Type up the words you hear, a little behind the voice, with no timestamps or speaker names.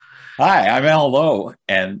Hi, I'm Al Lowe,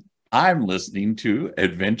 and I'm listening to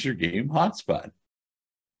Adventure Game Hotspot.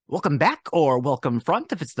 Welcome back or welcome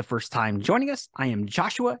front if it's the first time joining us. I am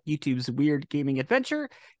Joshua, YouTube's Weird Gaming Adventure,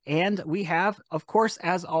 and we have, of course,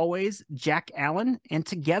 as always, Jack Allen, and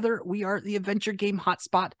together we are the Adventure Game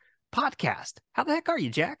Hotspot podcast. How the heck are you,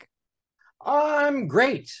 Jack? I'm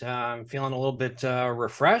great. I'm feeling a little bit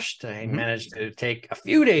refreshed. I Mhm. managed to take a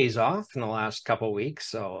few days off in the last couple of weeks,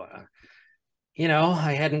 so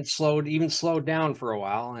I hadn't slowed down for a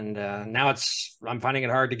while, and now I'm finding it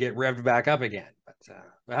hard to get revved back up again.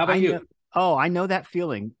 But how about I you? know. Oh, I know that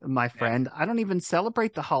feeling, my Yeah, friend. I don't even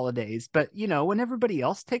celebrate the holidays, but when everybody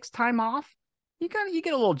else takes time off, you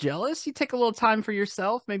get a little jealous. You take a little time for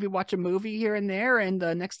yourself, maybe watch a movie here and there, and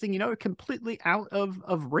next thing you know, you're completely out of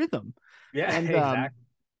rhythm. yeah, And exactly.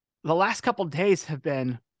 the last couple of days have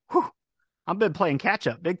been, whew, I've been playing catch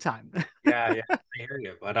up big time. Yeah, I hear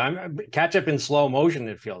you. But I'm catch up in slow motion.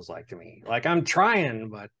 It feels like to me, like I'm trying,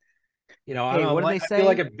 but Hey, what do they I feel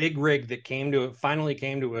like say? a big rig that finally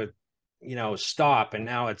came to a stop, and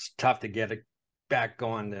now it's tough to get it back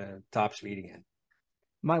going to top speed again.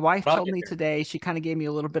 My wife But I'll told get me there. today, she kind of gave me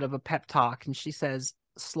a little bit of a pep talk, and she says,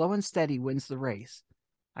 slow and steady wins the race.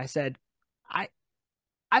 I said, I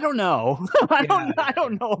I don't know. Yeah, I yeah,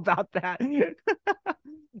 don't know about that.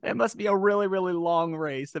 It must be a really, really long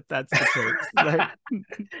race if that's the case. Like,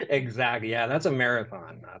 yeah. Exactly. Yeah, that's a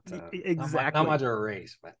marathon, not exactly. much of a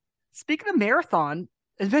race. But Speaking of marathon,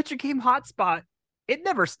 Adventure Game Hotspot, it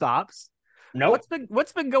never stops. nope.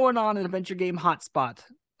 What's been going on in Adventure Game Hotspot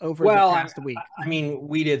over the Well, past week? I mean,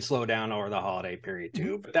 we did slow down over the holiday period Mhm,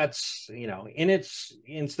 too, but that's in its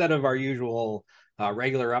instead of our usual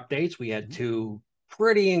regular updates, we had mhm. two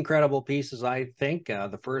pretty incredible pieces. I think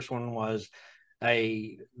the first one was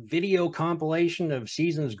a video compilation of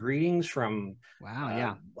season's greetings from Wow,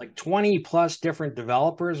 yeah. like 20 plus different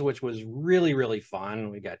developers, which was really, really fun.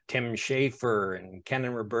 We got Tim Schafer and Ken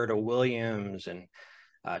and Roberta Williams and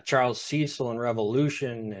Charles Cecil and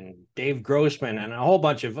Revolution and Dave Grossman and a whole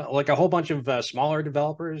bunch of smaller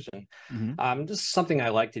developers. And Hmm. this is something I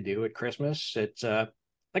like to do at Christmas. It's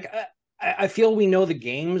like I feel we know the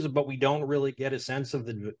games, but we don't really get a sense of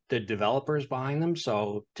the developers behind them.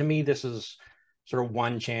 So to me, this is sort of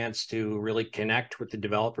one chance to really connect with the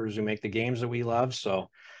developers who make the games that we love. So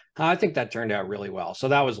I think that turned out really well. So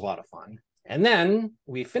that was a lot of fun. And then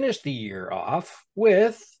we finished the year off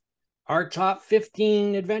with our top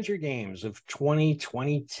 15 adventure games of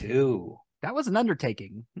 2022. That was an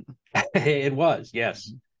undertaking It was,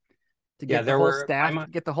 yes. to Yeah, get the there whole were staff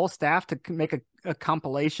to get the whole staff to make a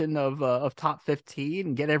compilation of top 15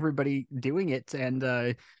 and get everybody doing it.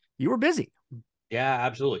 And you were busy. yeah,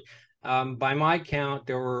 absolutely. By my count,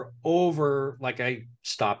 there were over, like I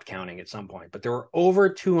stopped counting at some point, but there were over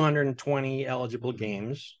 220 eligible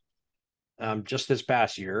games just this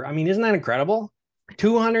past year. I mean, isn't that incredible?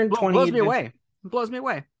 220 Blows me adventure. away. Blows me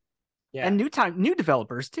away. And Yeah. new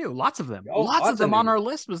developers too. Lots of them. Oh, Lots of lots of them new on our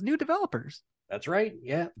developers. list was new developers. That's right.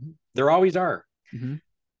 Yeah. There always are.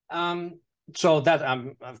 Mm-hmm. Um, so that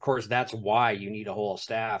of course that's why you need a whole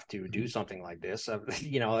staff to Mm-hmm. do something like this.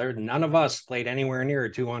 There none of us played anywhere near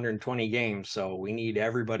 220 games, so we need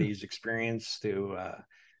everybody's experience to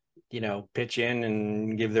pitch in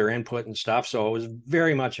and give their input and stuff. So it was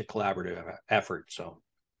very much a collaborative effort. So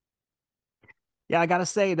Yeah, I gotta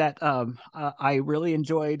say that I really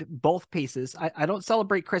enjoyed both pieces. I don't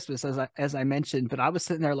celebrate Christmas as I mentioned, but I was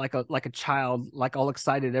sitting there like a child, like all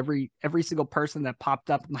excited every single person that popped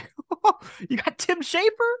up. I'm like, oh, you got Tim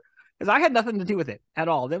Schafer? Because I had nothing to do with it at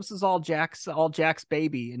all. This was all Jack's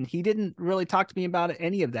baby, and he didn't really talk to me about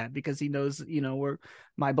any of that because he knows where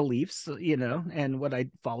my beliefs, and what I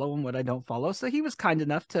follow and what I don't follow. So he was kind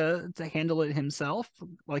enough to handle it himself,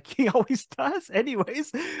 like he always does,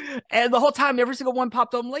 anyways. And the whole time, every single one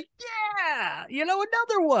popped up. I'm like, yeah,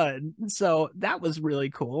 another one. So that was really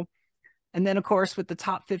cool. And then, of course, with the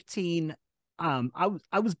top 15, I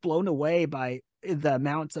was blown away by the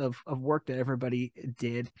amount of work that everybody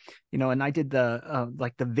did, and I did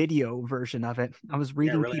the video version of it. yeah,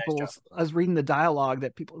 really nice job. I was reading the dialogue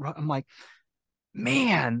that people wrote. I'm like,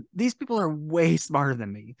 man, these people are way smarter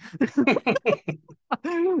than me.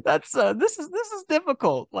 This is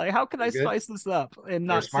difficult. Like, how can I They're good. spice this up and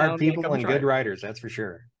They're not smart sound like people I'm and good trying? writers, that's for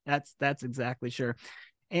sure. That's exactly sure.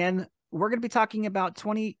 And we're going to be talking about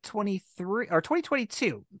 2023 or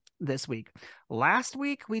 2022 this week. Last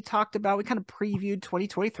week we kind of previewed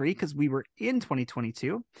 2023 because we were in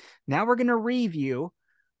 2022. Now we're going to review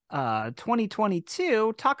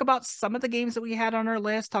 2022, talk about some of the games that we had on our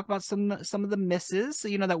list, talk about some of the misses,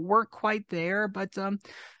 that weren't quite there, but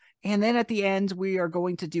and then at the end we are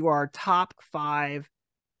going to do our top 5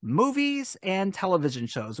 movies and television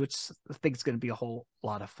shows, which I think is going to be a whole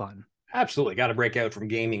lot of fun. Absolutely. Got to break out from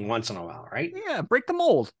gaming once in a while, right? Yeah, break the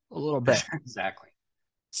mold a little bit. Exactly.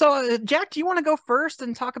 So, Jack, do you want to go first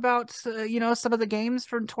and talk about, some of the games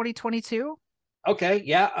from 2022? Okay.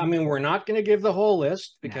 Yeah. I mean, we're not going to give the whole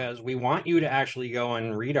list because we want you to actually go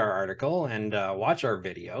and read our article and watch our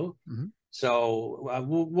video. Mm-hmm. So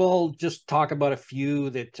we'll just talk about a few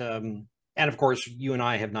that, and of course, you and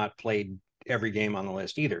I have not played every game on the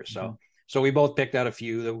list either. So we both picked out a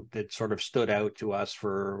few that sort of stood out to us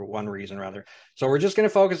for one reason or other. So we're just going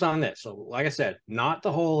to focus on this. So like I said, not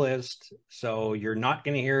the whole list. So you're not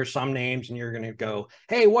going to hear some names and you're going to go,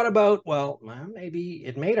 hey, what about, well, maybe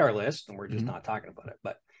it made our list and we're just not talking about it.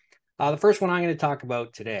 But the first one I'm going to talk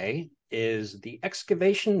about today is the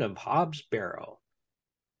excavation of Hobbs Barrow.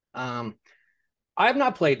 I have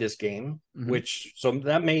not played this game, so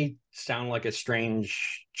that may sound like a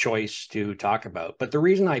strange choice to talk about. But the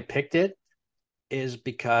reason I picked it is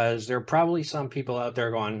because there are probably some people out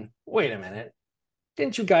there going, wait a minute,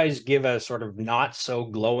 didn't you guys give a sort of not so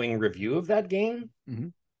glowing review of that game?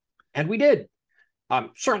 And we did.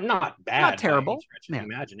 Certainly not bad, not terrible, by any stretch of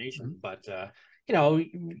imagination, but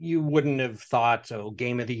you wouldn't have thought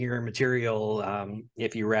game of the year material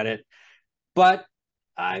if you read it. But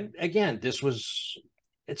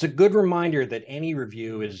it's a good reminder that any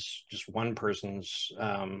review is just one person's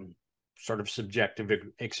sort of subjective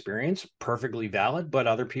experience, perfectly valid, but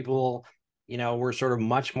other people, were sort of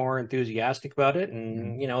much more enthusiastic about it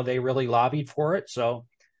and, they really lobbied for it. So,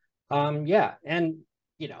 and,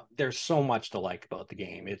 there's so much to like about the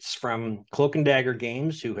game. It's from Cloak and Dagger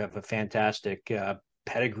Games, who have a fantastic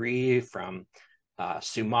pedigree from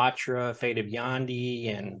Sumatra, Fate of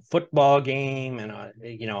Yandi, and Football Game, and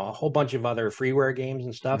a whole bunch of other freeware games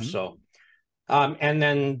and stuff. So, and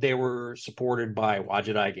then they were supported by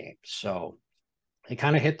Wajidai Games, so they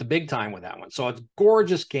kind of hit the big time with that one. So it's a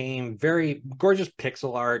gorgeous game, very gorgeous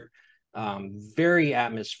pixel art, very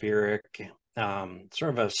atmospheric,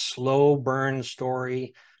 sort of a slow burn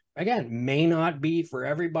story. Again, may not be for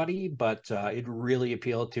everybody, but it really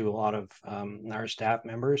appealed to a lot of our staff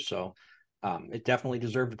members. So. It definitely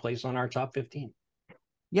deserved a place on our top 15.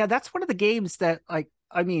 Yeah, that's one of the games that,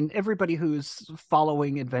 everybody who's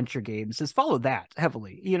following adventure games has followed that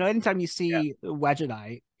heavily. Anytime you see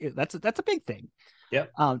Wajidai, that's a big thing. Yeah.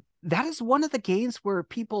 That is one of the games where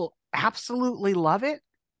people absolutely love it,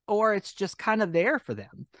 or it's just kind of there for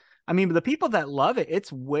them. I mean, the people that love it,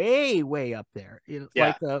 it's way, way up there.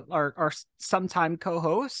 Like our sometime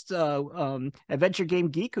co-host, Adventure Game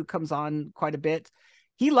Geek, who comes on quite a bit.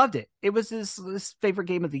 He loved it. It was his favorite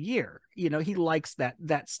game of the year. He likes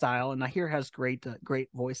that style, and I hear has great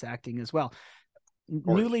voice acting as well.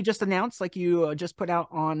 Newly just announced, like you just put out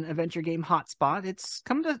on Adventure Game Hotspot, it's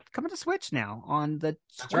coming to Switch now on the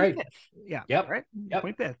 25th. Right. Yeah. Yep. Right. Yep.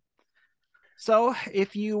 25th. So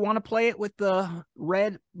if you want to play it with the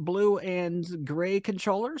red, blue, and gray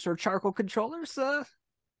controllers or charcoal controllers,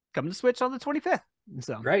 come to Switch on the 25th.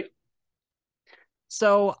 So right.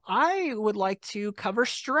 So I would like to cover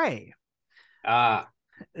Stray. Now,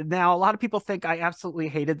 a lot of people think I absolutely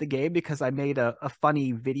hated the game because I made a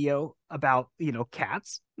funny video about,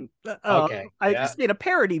 cats. Okay. I just made a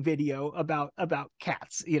parody video about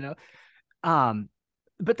cats,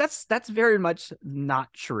 but that's very much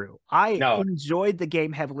not true. I enjoyed the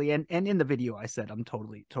game heavily. And in the video, I said, I'm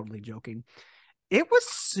totally joking. It was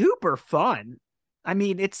super fun. I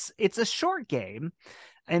mean, it's a short game.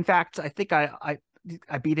 In fact, I think I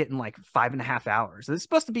beat it in like 5.5 hours. It's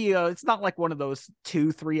supposed to be it's not like one of those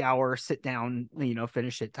 2-3 hour sit down,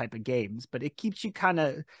 finish it type of games, but it keeps you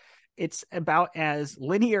it's about as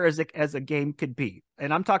linear as a game could be.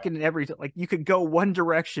 And I'm talking you could go one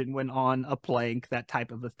direction when on a plank, that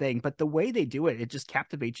type of a thing. But the way they do it, it just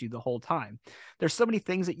captivates you the whole time. There's so many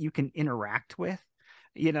things that you can interact with,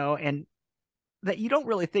 and that you don't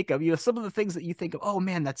really think of. Some of the things that you think of, oh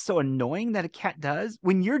man, that's so annoying that a cat does.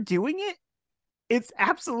 When you're doing it, it's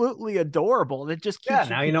absolutely adorable. It just keeps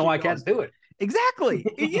now you know why cats do it. Exactly.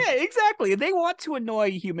 Yeah, exactly. They want to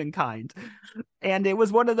annoy humankind. And it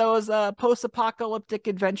was one of those post-apocalyptic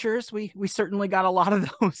adventures. We certainly got a lot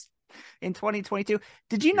of those in 2022.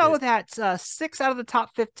 Did you know that 6 out of the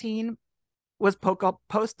top 15 was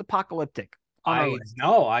post-apocalyptic?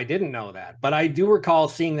 No, I didn't know that. But I do recall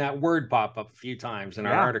seeing that word pop up a few times in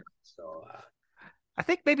our article. So I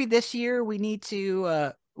think maybe this year we need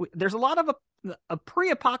to there's a lot of a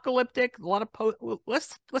pre-apocalyptic, a lot of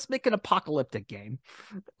let's make an apocalyptic game.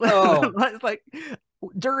 Like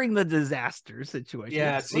during the disaster situation.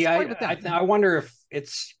 Yeah, I wonder if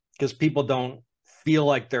it's because people don't feel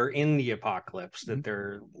like they're in the apocalypse, that Mhm.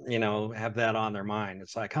 they're, have that on their mind.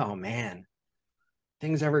 It's like, oh man,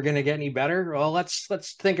 things ever going to get any better? Well, let's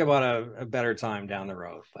think about a better time down the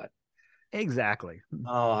road. But Exactly.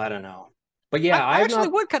 oh, I don't know. But yeah, I I've actually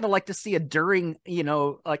not. would kind of like to see a during,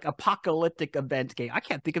 like apocalyptic event game. I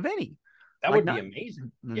can't think of any. That Like would be not,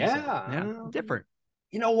 amazing. so, Yeah. yeah, different.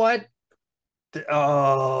 You know what?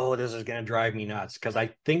 Oh, this is going to drive me nuts because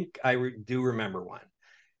I think do remember one.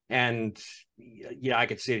 And yeah, I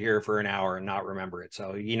could sit here for an hour and not remember it.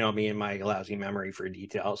 So, me and my lousy memory for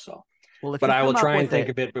details. So, Well, if but you I will come up try and with think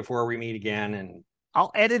it, of it before we meet again. And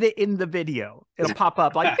I'll edit it in the video. It'll pop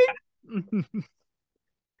up like, bing.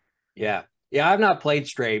 yeah. Yeah, I've not played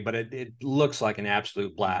Stray, but it looks like an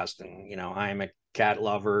absolute blast. And I am a cat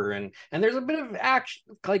lover, and there's a bit of action,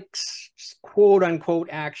 like quote unquote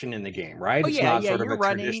action in the game, right? Oh It's yeah, not yeah. sort of You're a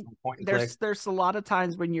running. traditional point and click. There's a lot of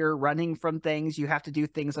times when you're running from things, you have to do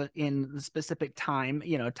things in specific time.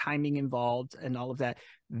 Timing involved and all of that.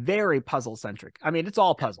 Very puzzle centric. I mean, it's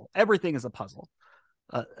all puzzle. Everything is a puzzle.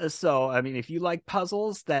 So I mean, if you like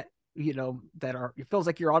puzzles that that are, it feels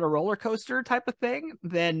like you're on a roller coaster type of thing,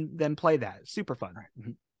 then play that. It's super fun.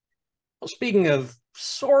 Well, speaking of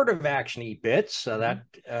sort of actiony bits, so that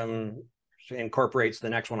incorporates the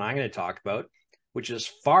next one I'm going to talk about, which is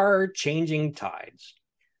Far Changing Tides.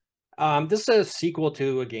 This is a sequel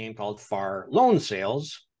to a game called Far Lone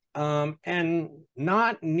Sails, and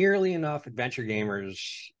not nearly enough adventure gamers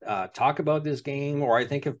talk about this game, or I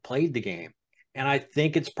think have played the game. And I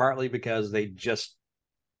think it's partly because they just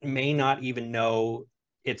may not even know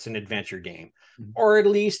it's an adventure game, or at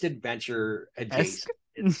least adventure adjacent.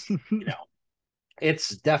 It's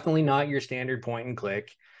definitely not your standard point and click,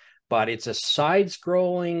 but it's a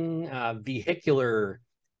side-scrolling vehicular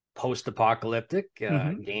post-apocalyptic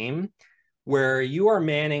game where you are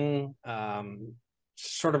manning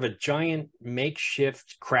sort of a giant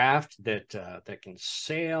makeshift craft that can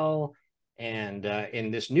sail, and in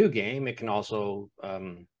this new game, it can also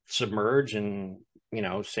submerge and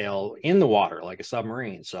sail in the water like a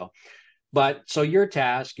submarine. So your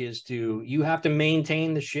task is you have to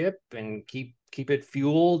maintain the ship and keep it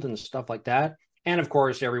fueled and stuff like that. And of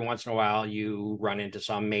course, every once in a while, you run into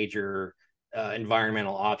some major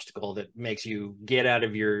environmental obstacle that makes you get out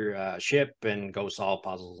of your ship and go solve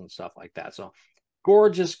puzzles and stuff like that. So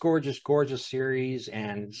gorgeous, gorgeous, gorgeous series,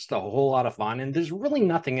 and just a whole lot of fun. And there's really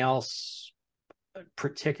nothing else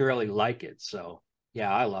particularly like it. So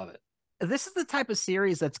yeah, I love it. This is the type of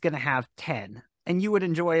series that's going to have 10 and you would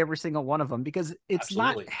enjoy every single one of them, because it's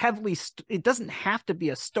Absolutely. not heavily it doesn't have to be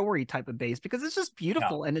a story type of base, because it's just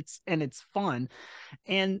beautiful and it's fun.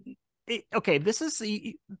 And okay, this is,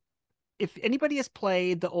 if anybody has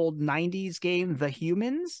played the old 90s game The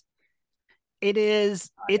Humans, it's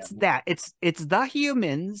The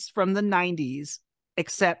Humans from the 90s,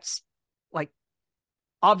 except like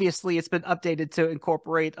obviously it's been updated to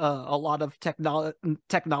incorporate a lot of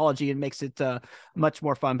technology and makes it much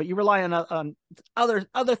more fun. But you rely on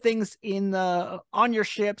other things on your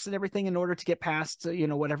ships and everything in order to get past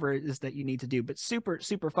whatever it is that you need to do. But super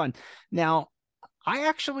super fun. Now, I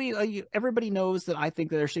actually everybody knows that I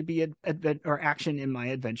think that there should be action in my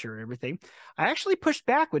adventure and everything. I actually pushed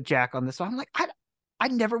back with Jack on this. So I'm like, I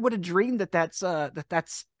never would have dreamed that that's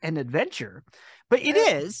an adventure, but it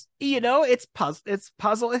is. It's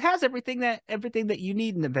puzzle. It has everything that you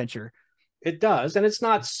need in an adventure. It does, and it's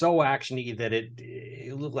not so actiony that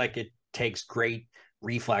it look like it takes great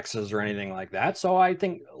reflexes or anything like that. So I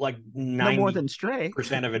think like 90% no more than Stray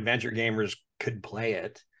of adventure gamers could play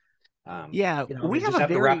it. Yeah, we have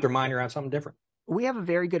to wrap their mind around something different. We have a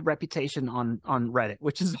very good reputation on Reddit,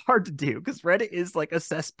 which is hard to do because Reddit is like a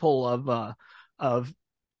cesspool of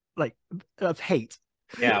hate.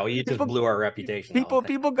 Yeah, well, you just blew our reputation.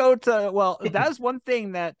 People go to, that's one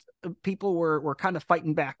thing that people were kind of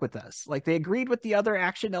fighting back with us. Like, they agreed with the other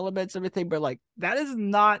action elements, everything, but like, that is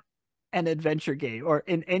not an adventure game or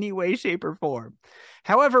in any way, shape, or form.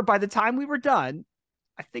 However, by the time we were done,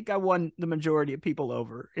 I think I won the majority of people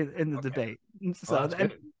over in the debate. So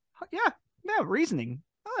reasoning.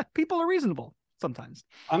 People are reasonable sometimes.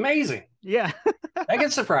 Amazing. Yeah. I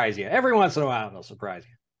can surprise you. Every once in a while, they'll surprise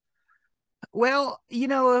you. Well,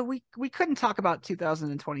 we couldn't talk about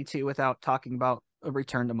 2022 without talking about a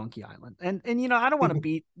return to Monkey Island. And I don't want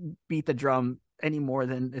to beat the drum any more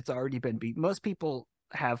than it's already been beat. Most people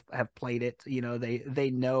have played it.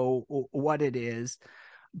 They know what it is.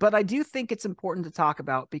 But I do think it's important to talk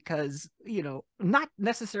about because, not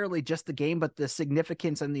necessarily just the game, but the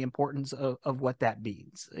significance and the importance of what that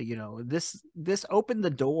means. This opened the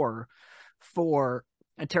door for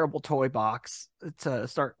a terrible toy box to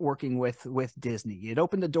start working with Disney. It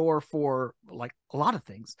opened the door for like a lot of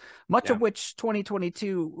things, much of which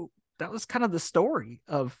 2022, that was kind of the story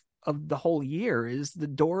of the whole year, is the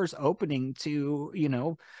doors opening to, you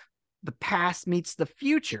know, the past meets the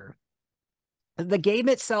future. The game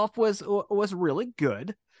itself was really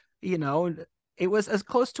good. You know, it was as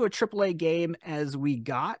close to a AAA game as we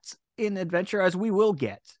got in adventure, as we will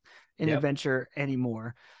get in adventure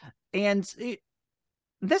anymore. And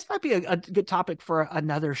this might be a good topic for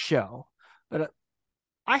another show, but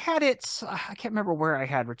I had it, I can't remember where I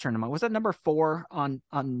had Return to Monkey. Was that number 4 on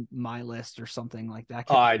my list or something like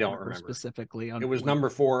that? I don't remember specifically. It was number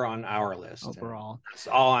 4 on our list overall. That's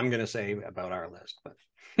all I'm going to say about our list.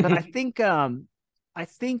 But I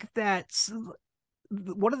think that's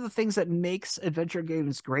one of the things that makes adventure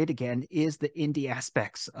games great again is the indie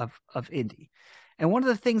aspects of indie. And one of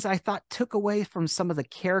the things I thought took away from some of the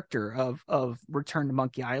character of Return to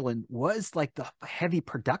Monkey Island was like the heavy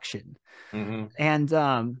production. And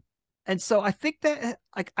so I think that,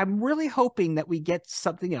 like, I'm really hoping that we get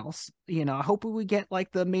something else. You know, I hope we get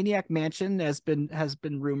like the Maniac Mansion has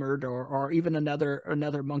been rumored, or even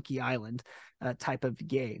another Monkey Island type of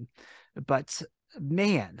game. But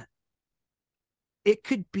man, it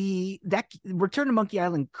could be that Return to Monkey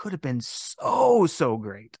Island could have been so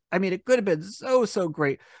great. I mean, it could have been so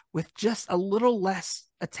great with just a little less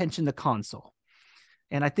attention to console.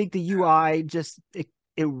 And I think the UI just, it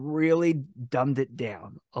really dumbed it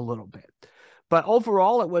down a little bit. But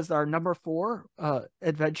overall, it was our number 4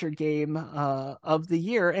 adventure game of the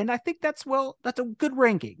year. And I think that's a good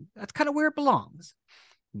ranking. That's kind of where it belongs.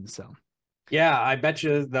 And so. Yeah, I bet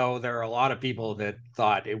you, though, there are a lot of people that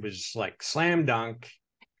thought it was like slam dunk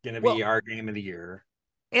going to be our game of the year.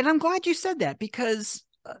 And I'm glad you said that, because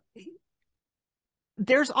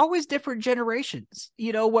there's always different generations.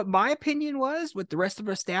 You know, what my opinion was, what the rest of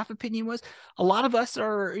our staff opinion was, a lot of us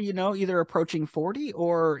are, you know, either approaching 40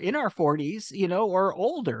 or in our 40s, you know, or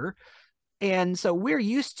older. And so we're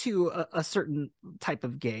used to a certain type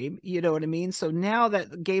of game, you know what I mean? So now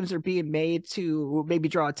that games are being made to maybe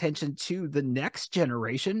draw attention to the next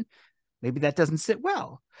generation, maybe that doesn't sit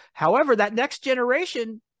well. However, that next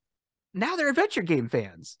generation, now they're adventure game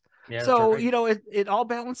fans. Yeah, so, right. You know, it all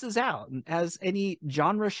balances out, as any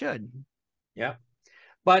genre should. Yeah.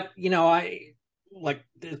 But, you know,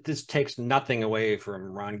 this takes nothing away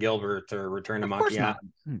from Ron Gilbert or Return to Monkey Island.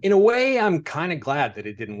 In a way, I'm kind of glad that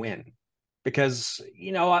it didn't win. Because,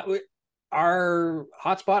 you know, our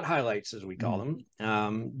hotspot highlights, as we call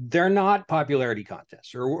them, they're not popularity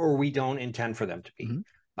contests, or we don't intend for them to be.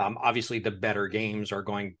 Obviously, the better games are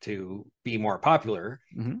going to be more popular,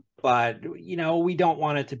 but, you know, we don't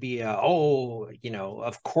want it to be you know,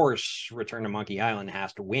 of course, Return to Monkey Island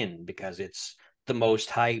has to win because it's the most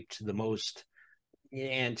hyped, the most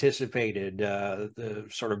anticipated, the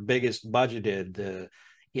sort of biggest budgeted,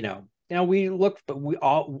 you know. You know, we looked, but we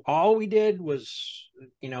all we did was,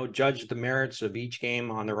 you know, judge the merits of each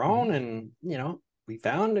game on their own, and, you know, we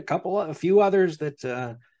found a few others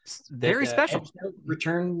that very special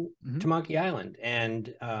Return to Monkey Island,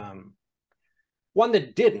 and one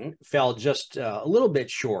that didn't, fell just a little bit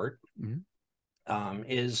short,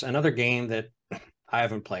 is another game that I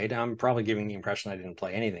haven't played. I'm probably giving the impression I didn't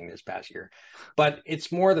play anything this past year, but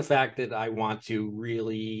it's more the fact that I want to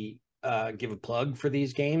really give a plug for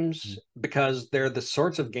these games, because they're the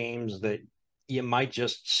sorts of games that you might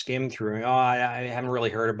just skim through. I haven't really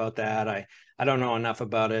heard about that. I don't know enough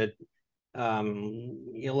about it. You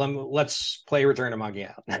know, let's play Return to Monkey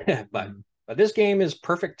Island. but this game is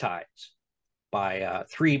Perfect Tides by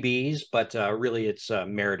 3Bs, but really it's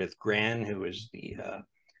Meredith Gran who is the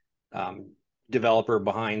developer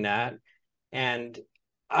behind that. And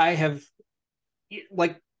I have,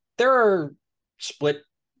 like, there are split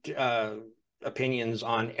opinions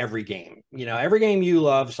on every game. You know, every game you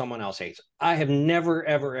love, someone else hates. I have never,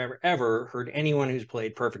 ever heard anyone who's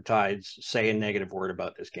played Perfect Tides say a negative word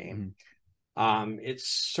about this game. It's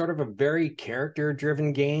sort of a very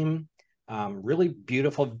character-driven game, really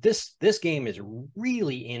beautiful. This game is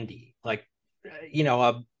really indie. Like, you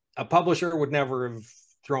know, a publisher would never have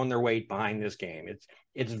thrown their weight behind this game.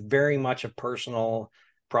 It's very much a personal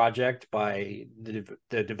project by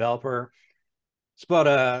the developer. It's about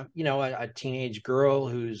a teenage girl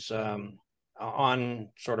who's on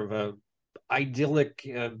sort of a idyllic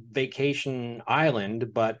vacation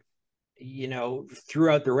island, but, you know,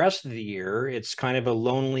 throughout the rest of the year, it's kind of a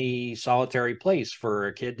lonely, solitary place for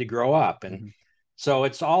a kid to grow up. And so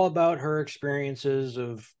it's all about her experiences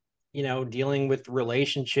of, you know, dealing with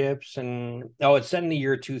relationships. And it's set in the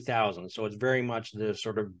year 2000, so it's very much the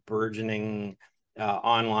sort of burgeoning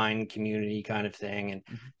online community kind of thing, and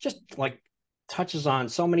Mhm. just like touches on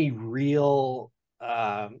so many real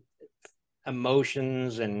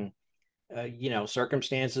emotions and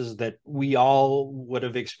circumstances that we all would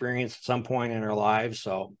have experienced at some point in our lives.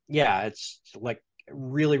 So yeah, it's like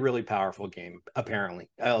really, really powerful game, apparently.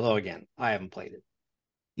 Although again, I haven't played it.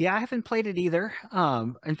 Yeah, I haven't played it either.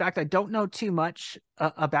 In fact, I don't know too much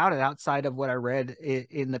about it outside of what I read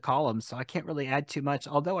in the columns, so I can't really add too much.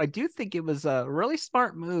 Although I do think it was a really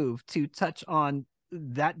smart move to touch on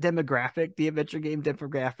that demographic, the adventure game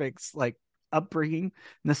demographics, like upbringing,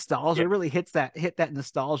 nostalgia. Yeah, Really hit that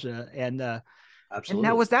nostalgia. And now,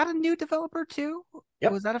 absolutely. was that a new developer too?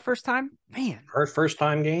 Yep. Was that a first time? Man. Her first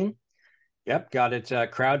time game. Yep, got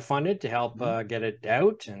it crowd funded to help Mhm. get it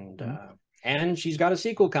out, Mhm. and she's got a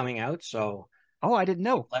sequel coming out. So Oh, I didn't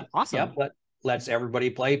know. yep, Awesome. lets everybody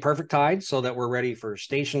play Perfect Tide so that we're ready for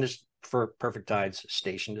Perfect Tides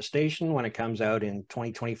Station to Station when it comes out in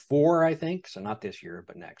 2024, I think. So not this year,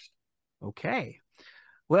 but next. Okay.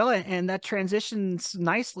 Well, and that transitions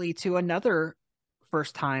nicely to another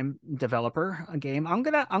first time developer a game. I'm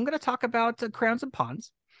gonna talk about Crowns and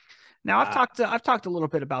Pawns. Now I've talked a little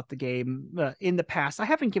bit about the game in the past. I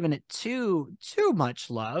haven't given it too much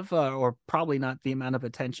love, or probably not the amount of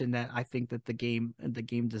attention that I think that the game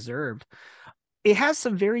deserved. It has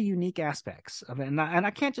some very unique aspects of it, and I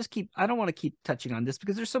can't just keep. I don't want to keep touching on this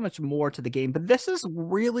because there's so much more to the game. But this is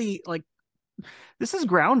really like this is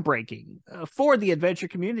groundbreaking for the adventure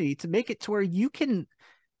community to make it to where you can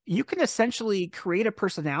essentially create a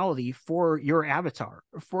personality for your avatar,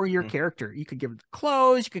 for your character. You could give them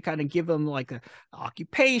clothes, you could kind of give them like a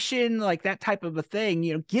occupation, like that type of a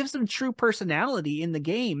thing, gives them true personality in the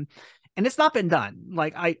game. And it's not been done.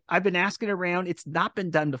 Like I've been asking around, it's not been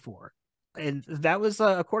done before. And that was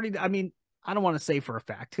according to, I mean, I don't want to say for a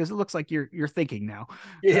fact because it looks like you're thinking now.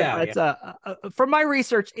 Yeah, But from my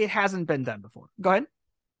research, it hasn't been done before. Go ahead.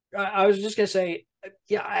 I was just gonna say,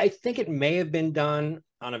 yeah, I think it may have been done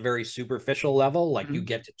on a very superficial level. Like you Mhm.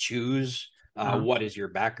 get to choose Uh-huh. what is your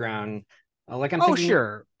background. Like I'm Oh, thinking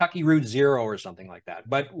sure. Kentucky Route Zero or something like that.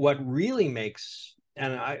 But what really makes,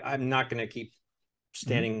 and I'm not going to keep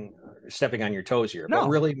Mhm. stepping on your toes here, but No.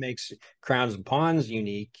 really makes Crowns and Pawns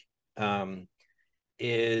unique um,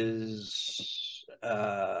 is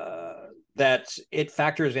that it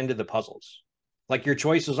factors into the puzzles. Like your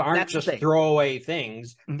choices aren't That's the just thing. throwaway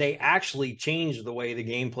things, Mhm. they actually change the way the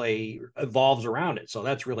gameplay evolves around it. So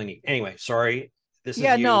that's really neat. Anyway, sorry. This is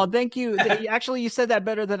Yeah, you. no, thank you. Actually, you said that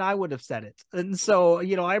better than I would have said it. And so,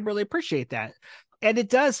 I really appreciate that. And it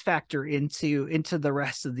does factor into the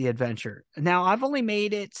rest of the adventure. Now, I've only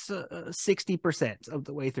made it 60% of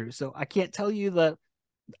the way through. So I can't tell you the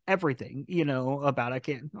everything, about I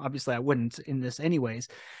can't obviously I wouldn't in this anyways.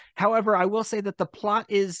 However, I will say that the plot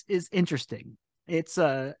is interesting. It's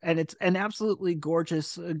and it's an absolutely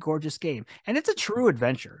gorgeous game. And it's a true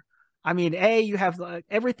adventure. I mean, you have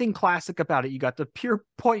everything classic about it. You got the pure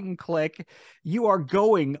point and click. You are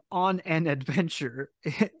going on an adventure,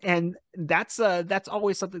 and that's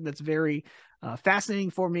always something that's very fascinating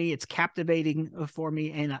for me. It's captivating for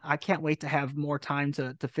me, and I can't wait to have more time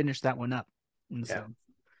to finish that one up. And Yeah. so,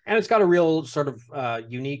 And it's got a real sort of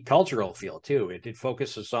unique cultural feel too. It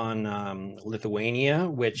focuses on Lithuania,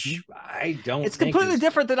 which I don't it's think completely is,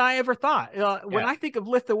 different than I ever thought. When yeah, I think of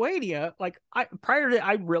Lithuania, like prior to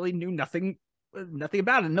I really knew nothing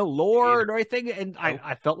about it, no lore either. or anything, and No,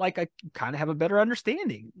 I felt like I kind of have a better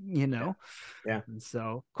understanding, yeah, yeah, And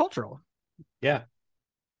so cultural. yeah.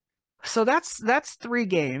 So that's three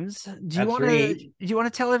games. That's three. Do you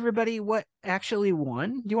want to tell everybody what actually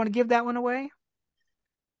won? Do you want to give that one away?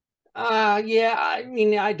 Yeah, I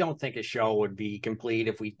mean, I don't think a show would be complete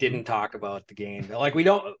if we didn't talk about the game. Like, we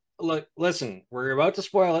don't look, listen, we're about to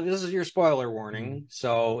spoil it. This is your spoiler warning.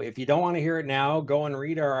 So if you don't want to hear it now, go and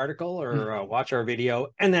read our article or watch our video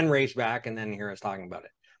and then race back and then hear us talking about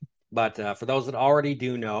it. But for those that already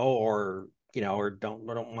do know, or or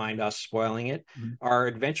don't mind us spoiling it, our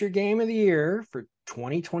adventure game of the year for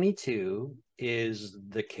 2022 is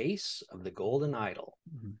The Case of the Golden Idol.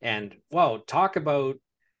 And wow, talk about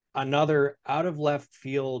another out of left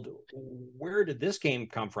field. Where did this game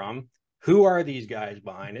come from? Who are these guys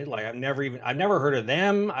behind it? Like I've never heard of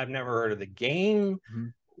them. I've never heard of the game.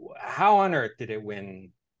 How on earth did it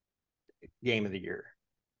win game of the year?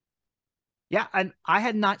 Yeah, and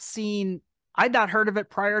I'd not heard of it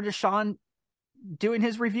prior to Sean doing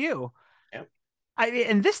his review. Yep.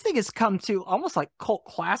 And this thing has come to almost like cult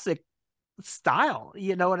classic style.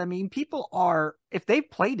 You know what I mean? People are, if they've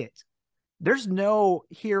played it, there's no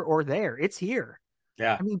here or there. It's here.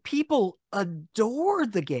 Yeah. I mean, people adore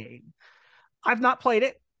the game. I've not played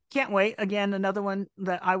it. Can't wait. Again, another one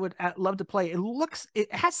that I would love to play.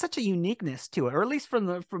 It has such a uniqueness to it, or at least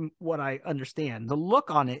from what I understand, the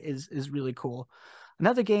look on it is really cool.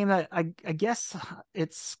 Another game that I guess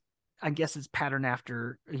it's pattern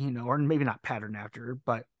after, or maybe not pattern after,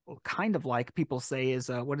 but kind of like people say is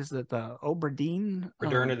what is it, the Obra Dinn?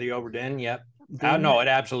 Return of the Obra Dinn. Yep. Dinn? No, it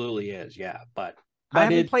absolutely is. Yeah, but I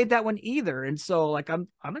haven't played that one either, and so like I'm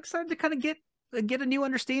excited to kind of get a new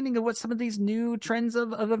understanding of what some of these new trends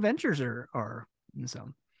of adventures are. And so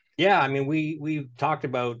yeah, I mean, we've talked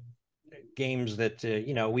about games that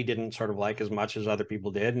we didn't sort of like as much as other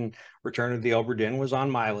people did, and Return of the Obra Dinn was on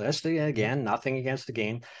my list. Again, nothing against the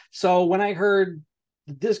game. So when I heard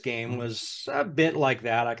this game was a bit like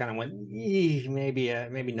that, I kind of went,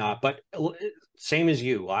 maybe not. But same as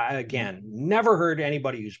you, I again never heard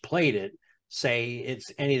anybody who's played it say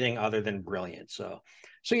it's anything other than brilliant. So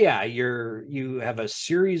yeah, you have a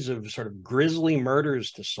series of sort of grisly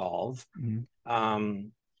murders to solve,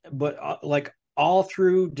 but like all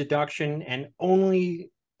through deduction and only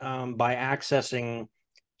by accessing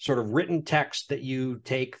sort of written text that you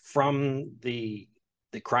take from the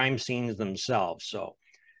crime scenes themselves. So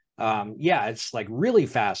yeah, it's like really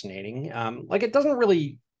fascinating. Like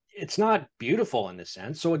it's not beautiful in this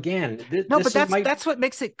sense. So again, but that's what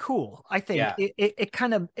makes it cool. I think it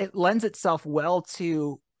kind of lends itself well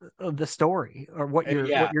to the story or what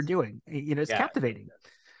you're doing. It's captivating.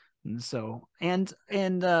 And so and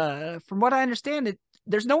from what I understand,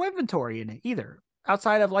 there's no inventory in it either,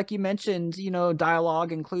 outside of, like you mentioned,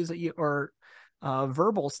 dialogue and clues that you or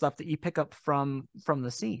verbal stuff that you pick up from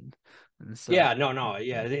the scene. So,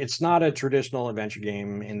 it's not a traditional adventure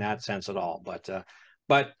game in that sense at all.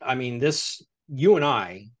 But I mean, you and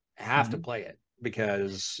I have to play it,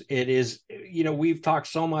 because it is, we've talked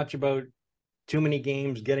so much about too many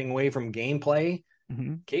games getting away from gameplay.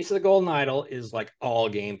 Case of the Golden Idol is like all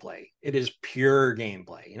gameplay. It is pure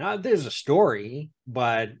gameplay. There's a story,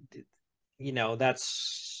 but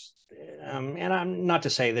that's and I'm not to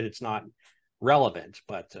say that it's not relevant,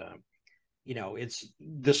 but it's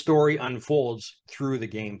the story unfolds through the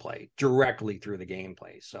gameplay, directly through the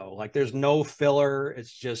gameplay. So like there's no filler.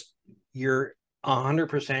 It's just you're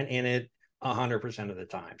 100% in it 100% of the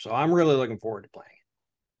time. So I'm really looking forward to playing it.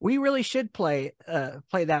 We really should play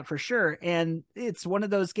that for sure. And it's one of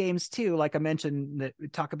those games too, like I mentioned, that we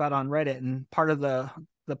talk about on Reddit, and part of the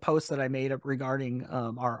post that I made up regarding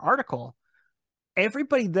our article.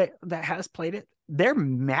 Everybody that has played it, they're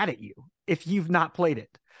mad at you if you've not played it.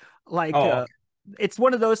 Like it's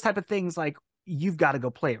one of those type of things, like you've got to go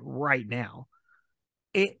play it right now.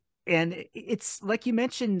 It's like you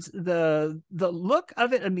mentioned, the look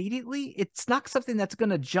of it immediately, it's not something that's going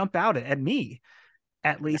to jump out at me,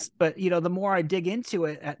 at least. But the more I dig into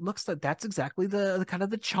it, it looks like that's exactly the kind of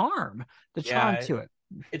the charm to it.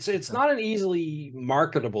 It's not an easily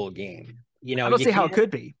marketable game. I don't see how it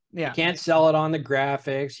could be. Yeah, you can't sell it on the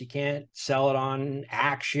graphics. You can't sell it on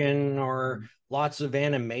action or lots of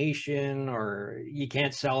animation, or you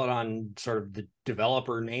can't sell it on sort of the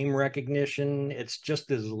developer name recognition. It's just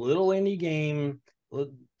this little indie game,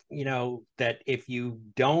 that if you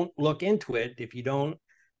don't look into it, if you don't,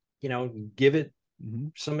 give it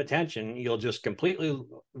some attention, you'll just completely,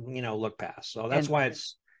 look past. So that's why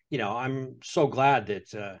it's, I'm so glad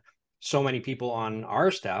that so many people on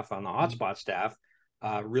our staff, on the Hotspot staff,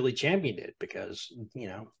 really championed it, because,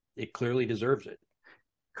 it clearly deserves it.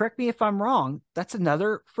 Correct me if I'm wrong. That's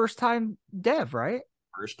another first-time dev, right?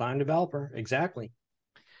 First-time developer, exactly.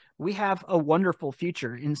 We have a wonderful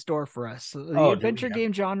future in store for us. The adventure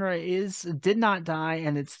game genre did not die,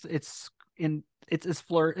 and it's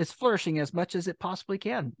flourishing as much as it possibly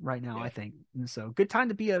can right now. I think, and so good time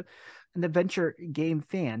to be an adventure game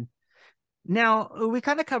fan. Now we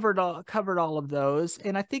kind of covered all of those,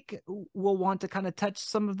 and I think we'll want to kind of touch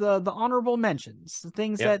some of the honorable mentions, the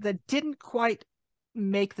things that didn't quite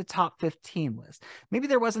make the top 15 list. Maybe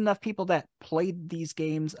there wasn't enough people that played these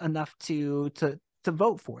games enough to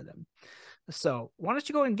vote for them. So why don't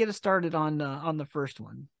you go and get us started on the first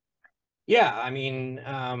one? Yeah, I mean,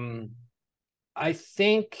 I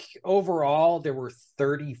think overall there were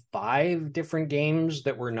 35 different games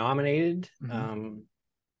that were nominated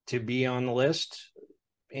to be on the list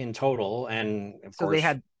in total, and of course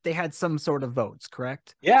they had some sort of votes,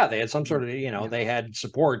 correct? Yeah, they had some sort of, they had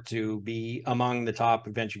support to be among the top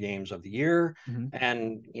adventure games of the year.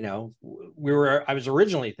 And, I was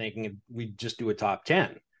originally thinking we'd just do a top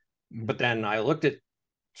 10, but then I looked at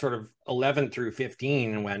sort of 11 through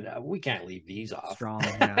 15 and went, we can't leave these off. Strong,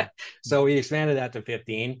 yeah. So we expanded that to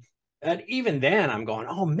 15. And even then I'm going,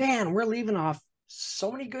 oh man, we're leaving off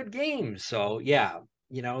so many good games. So yeah,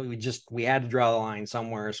 you know, we had to draw the line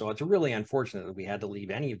somewhere. So it's really unfortunate that we had to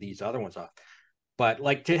leave any of these other ones off. But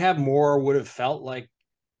like to have more would have felt like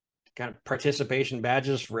kind of participation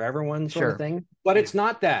badges for everyone sort of thing. But it's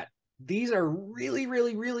not that. These are really,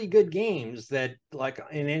 really, really good games that, like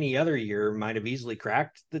in any other year, might have easily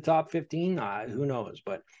cracked the top 15. Who knows?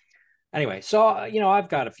 But anyway, so you know, I've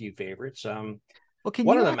got a few favorites. Well, can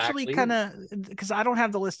you actually kind of, because I don't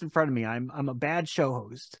have the list in front of me, I'm a bad show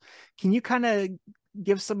host. Can you kind of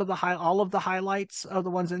give some of the all of the highlights of the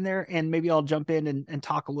ones in there, and maybe I'll jump in and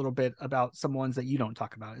talk a little bit about some ones that you don't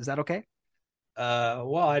talk about. Is that okay?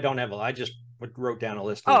 Well, I don't have I just wrote down a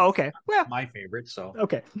list. Oh, okay. Well, my favorites. So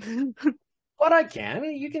okay. But I can.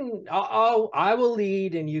 You can. I will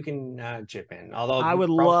lead, and you can chip in. Although I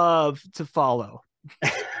would love to follow.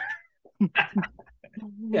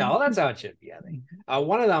 Yeah, well, that's how it should be. I think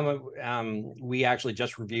one of them we actually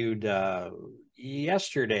just reviewed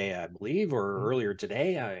yesterday, I believe, or earlier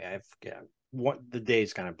today. I forget what the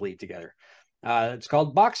days kind of bleed together. It's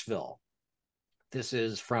called Boxville. This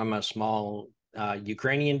is from a small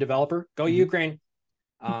Ukrainian developer. Go Ukraine!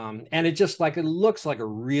 And it just it looks like a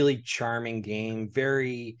really charming game,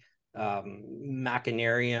 very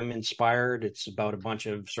Machinarium inspired. It's about a bunch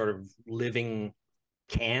of sort of living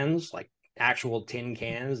cans, like actual tin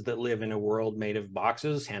cans that live in a world made of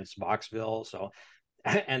boxes, hence Boxville. So,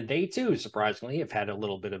 and they too, surprisingly, have had a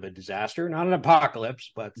little bit of a disaster, not an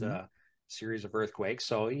apocalypse, but a series of earthquakes.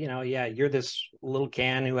 So, you know, yeah, you're this little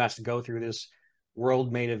can who has to go through this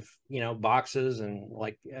world made of, you know, boxes and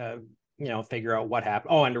you know, figure out what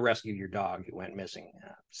happened. Oh, and to rescue your dog who went missing.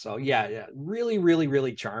 So yeah, really, really,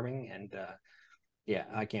 really charming. And yeah,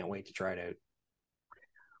 I can't wait to try it out.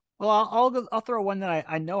 Well, I'll throw one that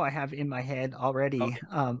I know I have in my head already. Okay.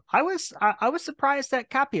 I was surprised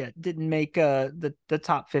that Capia didn't make the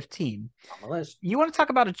top 15 on the list. You want to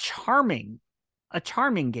talk about a charming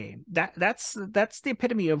game? That's the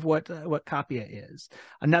epitome of what Capia is.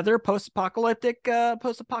 Another post-apocalyptic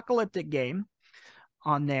game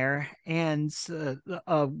on there, and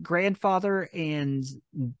a grandfather and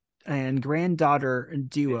granddaughter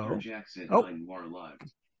duo.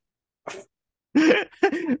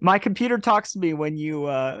 My computer talks to me when you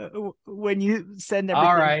send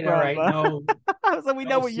everything. All right. No, so we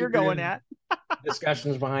know what you're going at.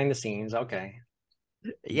 Discussions behind the scenes. Okay.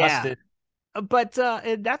 Yeah. Busted. But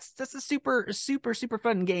that's a super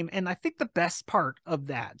fun game, and I think the best part of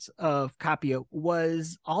Capia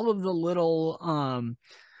was all of the little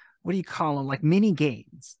what do you call them, like mini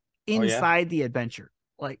games inside the adventure.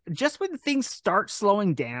 Like just when things start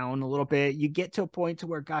slowing down a little bit, you get to a point to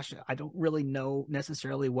where, gosh, I don't really know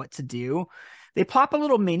necessarily what to do. They pop a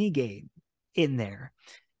little mini game in there,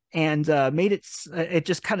 and made it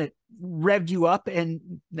just kind of revved you up.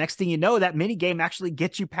 And next thing you know, that mini game actually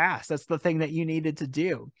gets you past. That's the thing that you needed to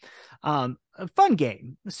do. A fun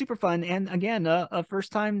game, super fun. And again, a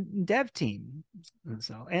first time dev team.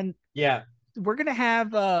 And yeah, we're going to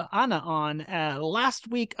have Anna on last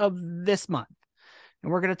week of this month.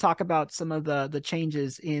 And we're going to talk about some of the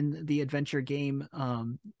changes in the adventure game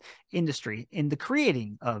industry, in the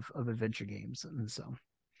creating of adventure games. And so,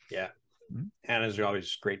 yeah. And it's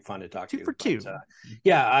always great fun to talk to. 2 for 2.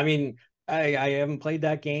 Yeah, I mean, I haven't played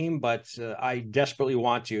that game, but I desperately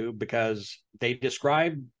want to, because they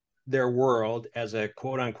describe their world as a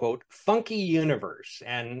quote unquote funky universe.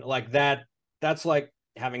 And like that's like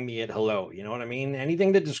having me at hello, you know what I mean?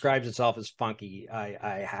 Anything that describes itself as funky,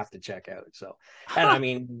 I have to check out. So, and I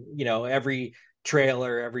mean, you know, every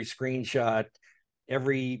trailer, every screenshot,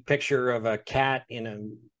 every picture of a cat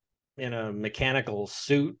in a mechanical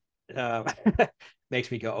suit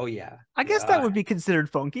makes me go, oh yeah. I guess that would be considered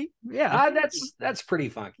funky. Yeah. That's pretty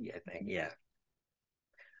funky, I think. Yeah.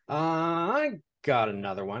 I got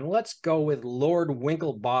another one. Let's go with Lord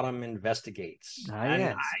Winklebottom Investigates.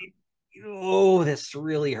 Yes. This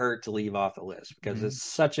really hurt to leave off the list, because it's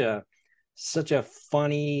such a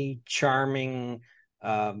funny, charming,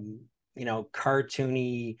 you know,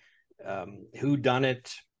 cartoony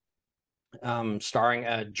whodunit, starring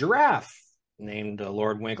a giraffe named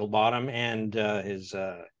Lord Winklebottom and his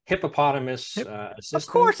hippopotamus assistant. Of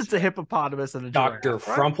course, it's a hippopotamus and a Dr. giraffe,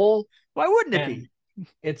 Frumple. Right? Why wouldn't it be?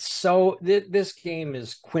 It's so this game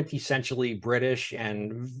is quintessentially British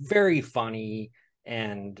and very funny.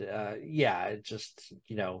 And yeah, it just,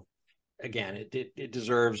 you know, again, it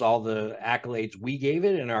deserves all the accolades we gave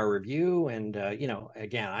it in our review. And you know,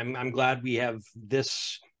 again, I'm glad we have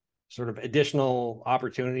this sort of additional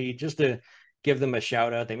opportunity just to give them a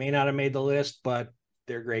shout out. They may not have made the list, but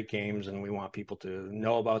they're great games, and we want people to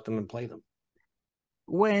know about them and play them.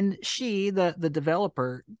 When the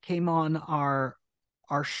developer came on our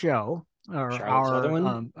show, or Charlotte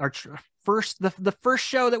Sutherland. First the first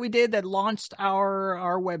show that we did that launched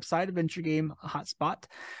our website, Adventure Game Hotspot.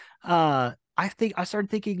 I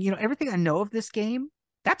started thinking, everything I know of this game,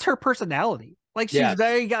 that's her personality. Like she's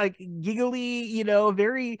very like giggly,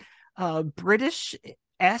 very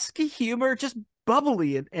British-esque humor, just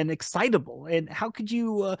bubbly and excitable. And how could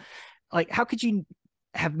you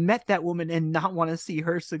have met that woman and not want to see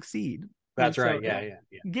her succeed? That's so, right. Yeah.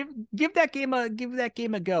 Give that game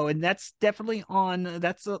a go. And that's definitely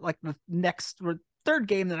that's like the next or third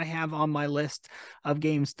game that I have on my list of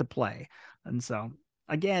games to play. And so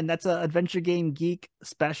again, that's a Adventure Game Geek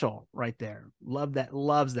special right there.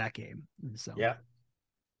 Loves that game. And so yeah.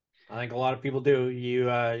 I think a lot of people do. You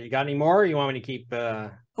got any more? Or you want me to keep?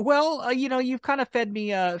 Well, you've kind of fed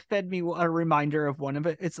me a reminder of one of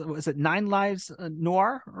it. Was it Nine Lives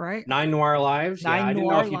Noir, right? Nine Noir Lives. Nine yeah, I didn't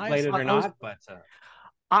Noir know if you played it or not, but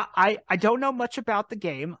I don't know much about the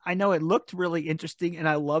game. I know it looked really interesting, and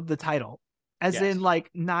I love the title. As in, like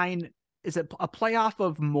nine. Is it a playoff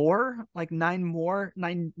of more? Like nine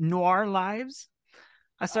Noir Lives?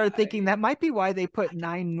 I started thinking that might be why they put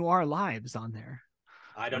Nine Noir Lives on there.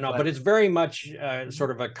 I don't know, but it's very much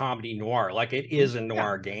sort of a comedy noir. Like it is a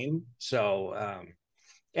noir game. So,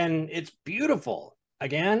 and it's beautiful.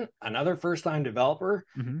 Again, another first-time developer.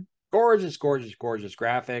 Gorgeous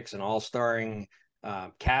graphics, and all starring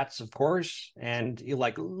cats, of course, and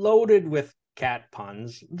like loaded with cat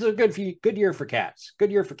puns. It's a good year for cats.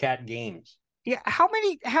 Good year for cat games. Yeah. How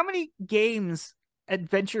many games,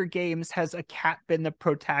 adventure games, has a cat been the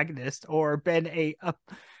protagonist or been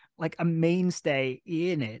a mainstay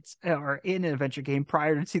in it or in an adventure game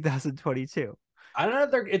prior to 2022? I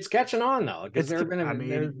don't know. It's catching on though, because there's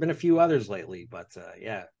been a few others lately, but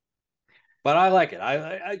yeah. But I like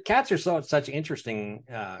it. Cats are such interesting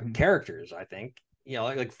characters. I think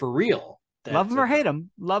like for real. Love them or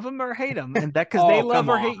hate them, and that because they love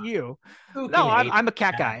or hate you. No, I'm a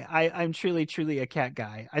cat guy. I'm truly a cat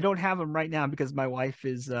guy. I don't have them right now because my wife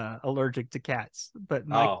is allergic to cats. But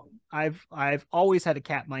I've always had a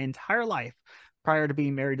cat my entire life prior to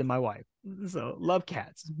being married to my wife. So love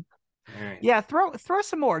cats. Right. Yeah, throw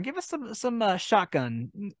some more. Give us some shotgun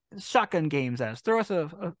games at us. Throw us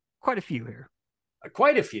quite a few here.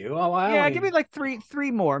 Quite a few. Oh, give me like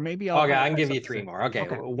three more. Maybe I can give you three more. Okay.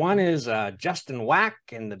 One is Justin Whack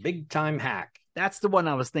and the Big Time Hack. That's the one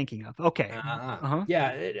I was thinking of. Okay.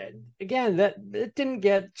 Yeah. Again, it didn't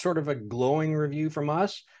get sort of a glowing review from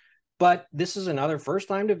us, but this is another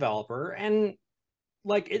first-time developer, and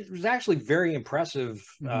like it was actually very impressive.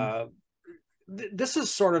 This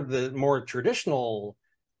is sort of the more traditional,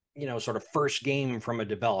 sort of first game from a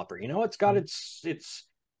developer. It's got its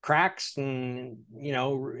cracks and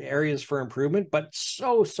areas for improvement, but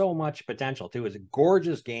so much potential too. It's a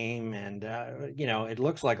gorgeous game, and it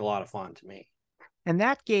looks like a lot of fun to me. And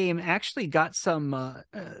that game actually got some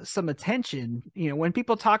attention. When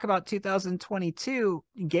people talk about 2022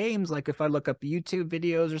 games, like if I look up YouTube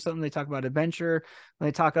videos or something, they talk about adventure. When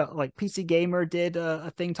they talk about, like PC Gamer did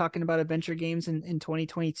a thing talking about adventure games in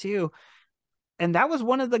 2022, and that was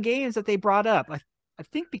one of the games that they brought up. I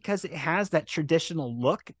think because it has that traditional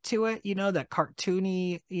look to it, that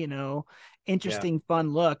cartoony, interesting,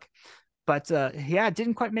 fun look. But it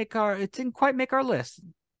didn't quite make our list.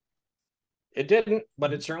 It didn't,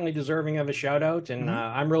 but it's certainly deserving of a shout out, and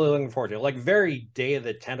I'm really looking forward to it. Like very Day of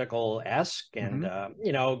the Tentacle-esque, and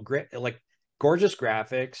like gorgeous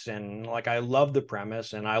graphics, and like I love the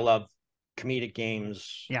premise, and I love comedic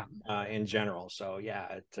games in general. So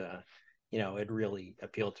it really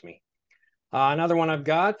appealed to me. Another one I've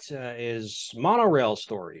got is Monorail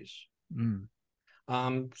Stories.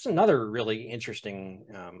 It's another really interesting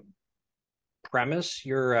premise.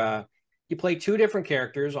 You play two different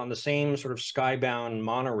characters on the same sort of skybound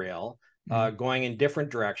monorail, going in different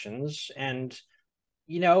directions, and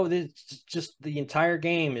it's just the entire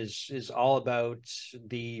game is all about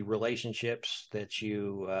the relationships that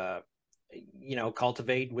you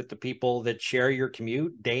cultivate with the people that share your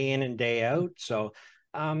commute day in and day out. So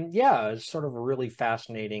it's sort of a really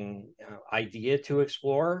fascinating idea to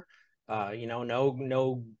explore.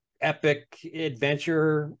 No epic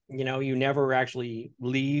adventure. You never actually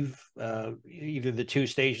leave either the two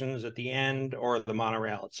stations at the end or the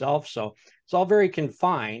monorail itself. So it's all very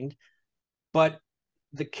confined, but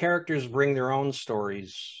the characters bring their own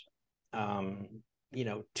stories,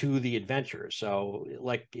 to the adventure. So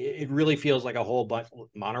like it really feels like a whole bunch of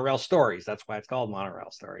Monorail Stories. That's why it's called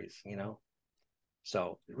Monorail Stories,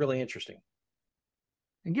 So really interesting.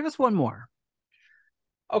 And give us one more.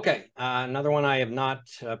 Okay, another one I have not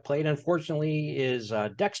played, unfortunately, is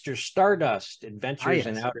Dexter Stardust Adventures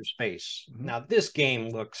in Yes. Outer Space. Mhm. Now, this game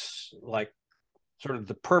looks like sort of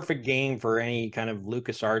the perfect game for any kind of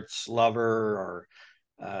LucasArts lover or,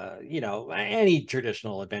 any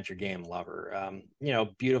traditional adventure game lover.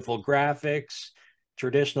 Beautiful graphics,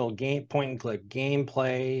 traditional game point and click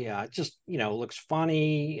gameplay. Just looks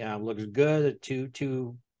funny, looks good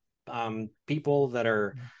to people that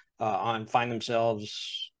are find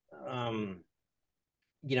themselves on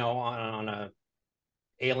a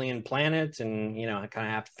alien planet and kind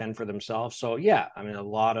of have to fend for themselves. So yeah, I mean a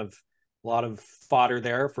lot of fodder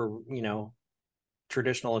there for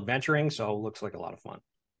traditional adventuring. So it looks like a lot of fun.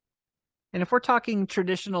 And if we're talking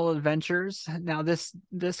traditional adventures, now this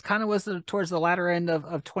kind of was towards the latter end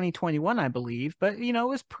of 2021, I believe, but it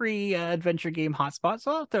was pre adventure game hotspot,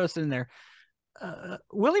 so I'll throw this in there.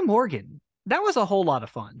 Willie Morgan, that was a whole lot of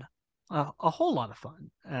fun. A whole lot of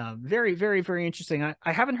fun. Very, very, very interesting.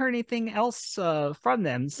 I haven't heard anything else from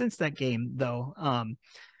them since that game, though.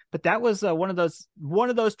 But that was one of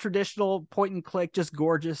those traditional point and click, just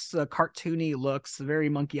gorgeous, cartoony looks, very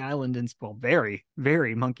Monkey Island inspired, very,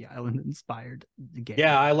 very Monkey Island inspired game.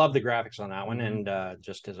 Yeah, I love the graphics on that one. And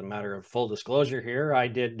just as a matter of full disclosure here, I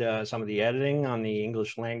did some of the editing on the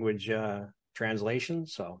English language translation.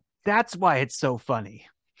 So that's why it's so funny.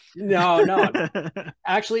 No.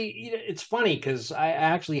 Actually, it's funny because I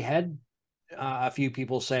actually had a few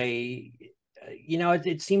people say,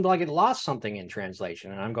 it seemed like it lost something in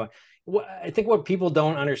translation. And I'm going, I think what people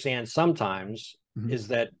don't understand sometimes is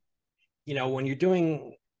that, when you're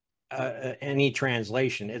doing any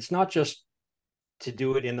translation, it's not just to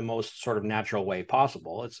do it in the most sort of natural way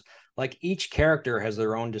possible. It's like each character has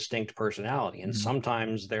their own distinct personality. And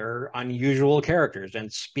sometimes they're unusual characters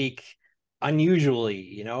and speak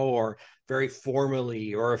unusually, or very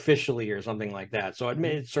formally or officially or something like that. So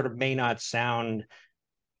it sort of may not sound,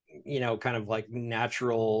 kind of like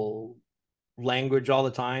natural language all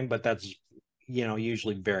the time, but that's,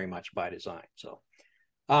 usually very much by design. So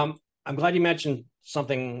I'm glad you mentioned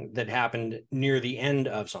something that happened near the end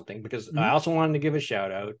of something, because I also wanted to give a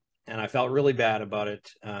shout out, and I felt really bad about it,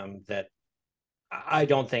 that I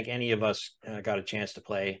don't think any of us got a chance to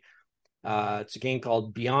play. It's a game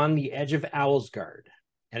called Beyond the Edge of Owlsgard,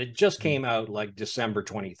 and it just came out like December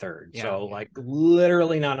 23rd. Yeah. So like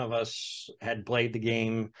literally none of us had played the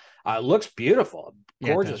game. It looks beautiful,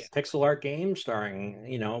 gorgeous pixel art game starring,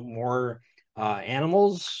 more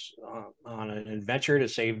animals on an adventure to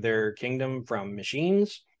save their kingdom from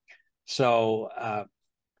machines. So, I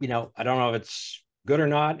don't know if it's good or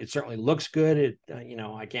not. It certainly looks good. It,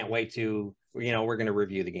 I can't wait to, we're going to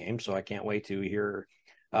review the game. So I can't wait to hear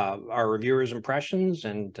our reviewers' impressions.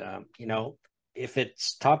 And, if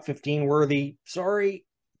it's top 15 worthy, sorry,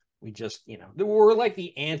 we just, we're like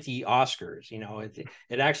the anti-Oscars,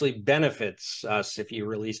 it actually benefits us if you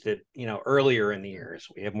released it, earlier in the year,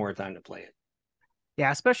 so we have more time to play it.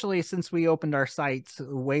 Yeah, especially since we opened our sites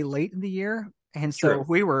way late in the year. And so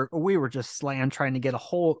we were just slammed trying to get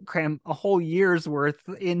cram a whole year's worth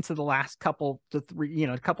into the last couple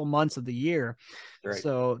months of the year. Right.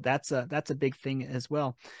 So that's a big thing as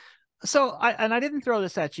well. So I didn't throw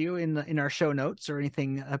this at you in our show notes or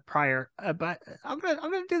anything prior, but I'm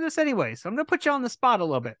gonna do this anyway. So I'm gonna put you on the spot a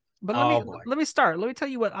little bit. But let me start. Let me tell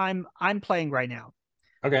you what I'm playing right now.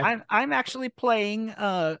 Okay. I'm actually playing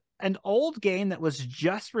an old game that was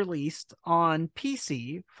just released on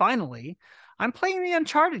PC. Finally, I'm playing the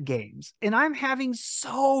Uncharted games, and I'm having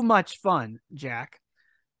so much fun, Jack.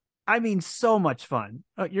 I mean, so much fun.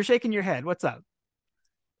 Oh, you're shaking your head. What's up?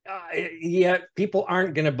 Yeah, people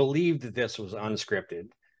aren't going to believe that this was unscripted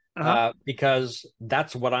because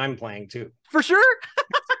that's what I'm playing too. For sure.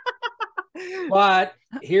 But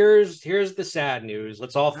here's the sad news.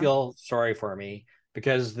 Let's all feel sorry for me,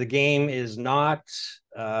 because the game is not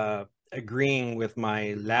agreeing with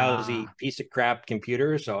my lousy piece of crap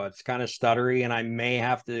computer. So it's kind of stuttery, and I may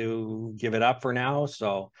have to give it up for now.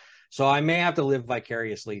 So I may have to live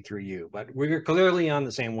vicariously through you, but we're clearly on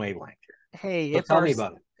the same wavelength here. Hey, so tell me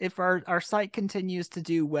about it. If our site continues to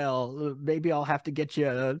do well, maybe I'll have to get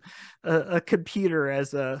you a computer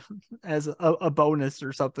as a bonus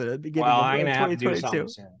or something at the beginning of 2022. I'm gonna have to do something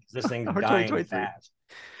soon. This thing's dying fast.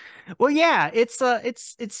 Well, yeah, it's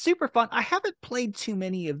super fun. I haven't played too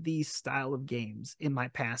many of these style of games in my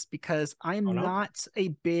past because I'm not a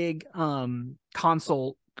big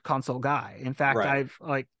console guy. In fact,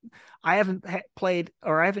 I haven't played,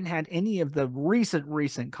 or I haven't had any of the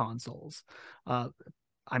recent consoles.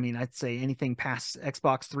 I mean, I'd say anything past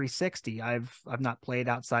Xbox 360, I've not played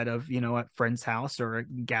outside of, you know, at friend's house or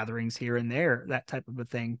at gatherings here and there, that type of a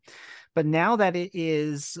thing. But now that it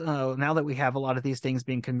is, now that we have a lot of these things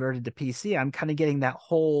being converted to PC, I'm kind of getting that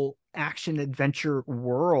whole action adventure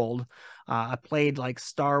world. I played like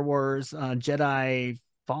Star Wars, Jedi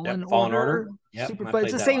Fallen Order. Yep, Super I fun.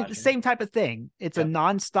 It's played the that same last year. same type of thing. It's a Yep.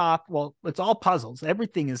 nonstop. Well, it's all puzzles.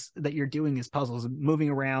 Everything is that you're doing is puzzles, moving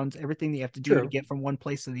around. Everything that you have to do to True. get from one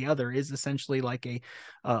place to the other is essentially like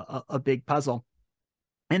a big puzzle.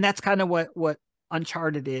 And that's kind of what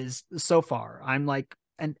Uncharted is so far. I'm like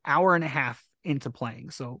an hour and a half into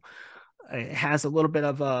playing, so it has a little bit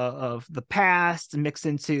of the past mixed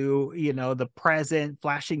into, you know, the present,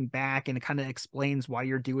 flashing back, and it kind of explains why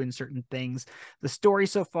you're doing certain things. The story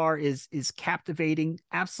so far is captivating,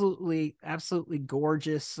 absolutely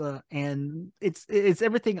gorgeous, and it's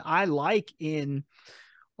everything I like in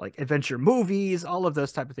like adventure movies, all of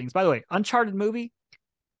those type of things. By the way, Uncharted movie,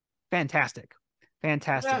 fantastic.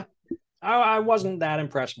 Yeah, I wasn't that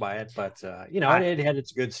impressed by it, but you know, it had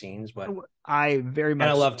its good scenes. But I very much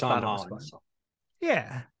and I love Tom thought it was Holland. fun. So.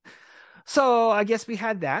 Yeah. So I guess we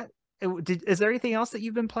had that. Is there anything else that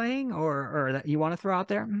you've been playing or that you want to throw out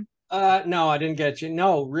there? No, I didn't get you.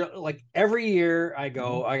 No, like every year I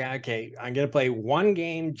go, okay, I'm gonna play one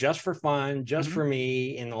game just for fun, just for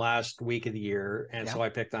me in the last week of the year, and so I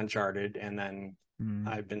picked Uncharted, and then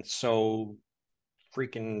I've been so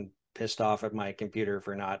freaking pissed off at my computer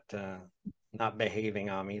for not behaving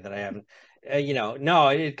on me that I haven't. You know, no,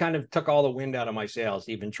 it kind of took all the wind out of my sails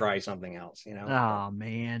to even try something else. You know. Oh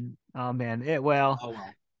man. Oh well.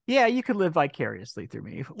 Yeah, you could live vicariously through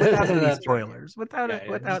me without any spoilers. Right.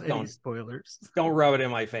 Without any spoilers. Don't rub it in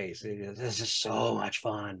my face. This is so much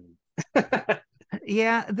fun.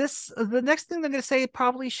 Yeah, the next thing I'm going to say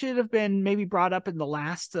probably should have been maybe brought up in the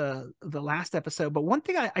last episode. But one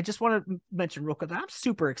thing I just want to mention real quick that I'm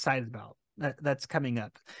super excited about that's coming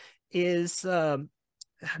up is I'm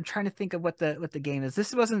trying to think of what the game is.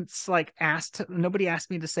 This wasn't like nobody asked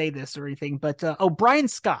me to say this or anything, but Brian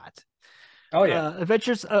Scott. Oh yeah,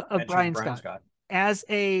 Adventures of Brian Scott. As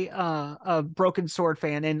a Broken Sword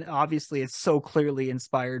fan, and obviously it's so clearly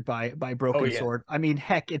inspired by Broken Sword. I mean,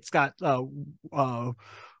 heck, it's got Ralph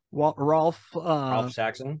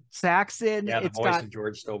Saxon. Yeah, the voice of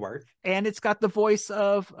George Stobart, and it's got the voice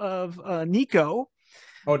of Nico.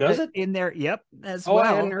 Oh, does it in there? Yep, as well.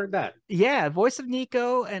 I hadn't heard that. Yeah, voice of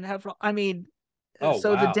Nico, and the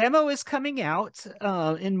demo is coming out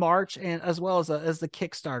in March, and as well as the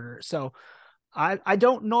Kickstarter. So I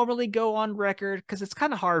don't normally go on record because it's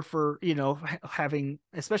kind of hard for, you know, having,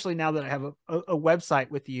 especially now that I have a website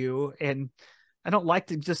with you, and I don't like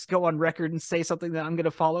to just go on record and say something that I'm going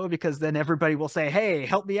to follow, because then everybody will say, hey,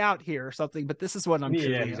 help me out here or something. But this is what I'm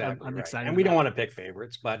truly, I'm excited and we about. don't want to pick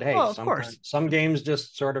favorites, but hey, of course, some games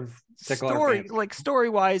just sort of story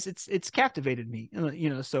wise, it's captivated me, you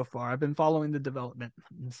know, so far. I've been following the development,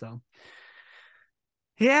 so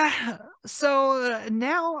yeah. So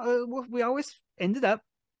now we always ended up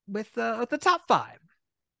with the top 5.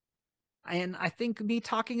 And I think me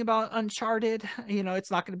talking about Uncharted, you know,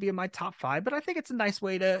 it's not going to be in my top 5, but I think it's a nice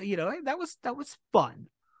way to, you know, hey, that was fun.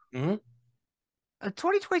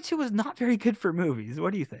 2022 was not very good for movies.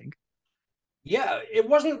 What do you think? Yeah, it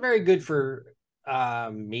wasn't very good for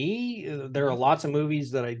me. There are lots of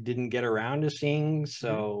movies that I didn't get around to seeing,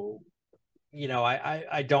 so you know,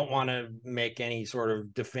 I don't want to make any sort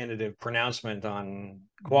of definitive pronouncement on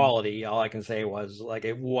quality. All I can say was, like,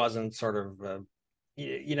 it wasn't sort of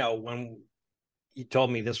you know, when you told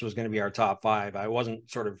me this was going to be our top 5, I wasn't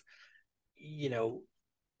sort of, you know,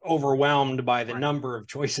 overwhelmed by the number of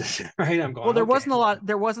choices. Right? I'm going, well, there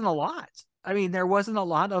wasn't a lot. I mean, there wasn't a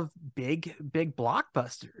lot of big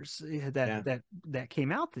blockbusters that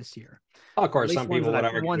came out this year. Of course, some people would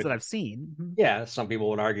argue ones that I've seen. Yeah, some people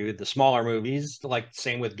would argue the smaller movies, like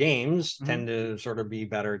same with games, tend to sort of be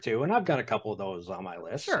better too. And I've got a couple of those on my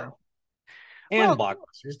list. Sure. So. And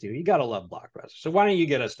blockbusters too. You gotta love blockbusters. So why don't you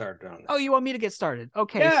get us started on this? Oh, you want me to get started?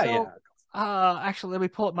 Okay. Yeah. Actually, let me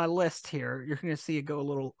pull up my list here. You're gonna see it go a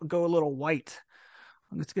little white.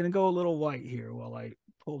 It's gonna go a little white here while I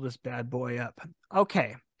pull this bad boy up.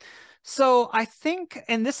 Okay. So I think,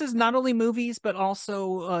 and this is not only movies, but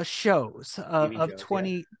also shows of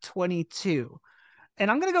 2022. And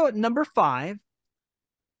I'm going to go at number 5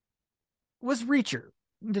 was Reacher,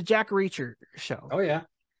 the Jack Reacher show. Oh, yeah.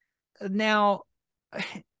 Now,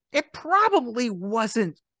 it probably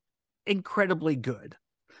wasn't incredibly good.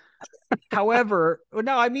 However,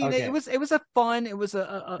 no, I mean, it was a fun, it was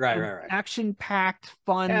a action-packed,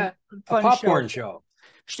 fun popcorn show.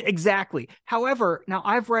 Exactly. However, now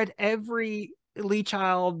I've read every Lee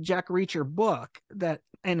Child, Jack Reacher book that,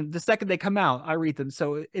 and the second they come out, I read them.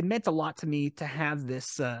 So it meant a lot to me to have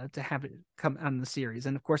this, to have it come on the series.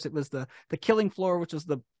 And of course, it was the Killing Floor, which was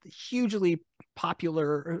the hugely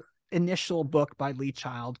popular initial book by Lee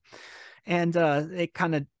Child. And they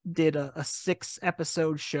kind of did a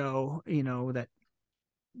 6-episode show,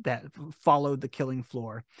 that followed the Killing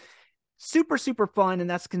Floor. Super, super fun, and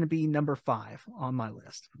that's going to be number 5 on my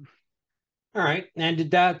list. All right. And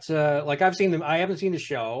did that like I've seen them, I haven't seen the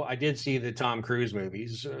show. I did see the Tom Cruise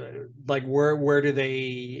movies. Like how do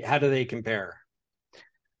they compare?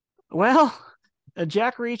 Well,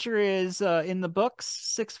 Jack Reacher is in the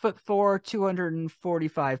books 6'4",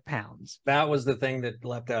 245 pounds. That was the thing that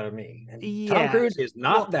leapt out of me. And Yeah. Tom Cruise is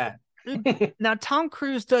not that. Now, Tom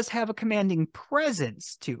Cruise does have a commanding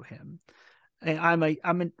presence to him. And I'm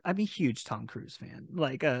a huge Tom Cruise fan,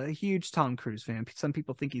 like a huge Tom Cruise fan. Some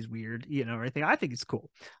people think he's weird, or anything. I think it's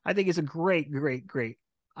cool. I think he's a great, great, great,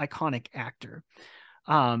 iconic actor.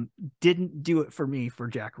 Didn't do it for me for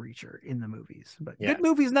Jack Reacher in the movies, but good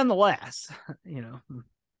movies nonetheless.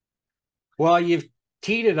 Well, you've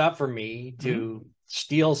teed it up for me to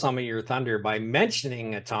steal some of your thunder by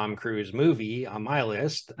mentioning a Tom Cruise movie on my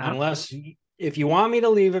list. Unless if you want me to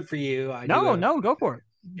leave it for you, no, go for it.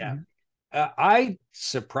 Yeah. I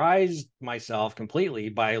surprised myself completely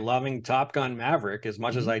by loving Top Gun Maverick as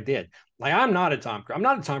much as I did. Like, I'm not a Tom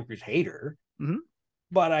Cruise hater,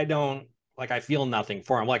 but I don't I feel nothing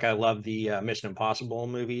for him. Like, I love the Mission Impossible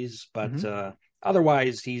movies, but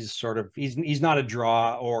otherwise he's he's not a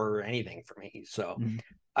draw or anything for me. So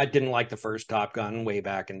I didn't like the first Top Gun way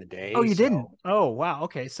back in the day. Oh, you didn't? Oh, wow.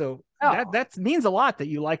 Okay. So that means a lot that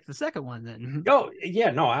you liked the second one then. Oh,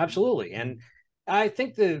 yeah, no, absolutely. And I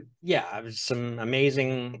think some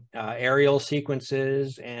amazing aerial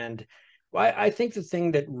sequences. And I think the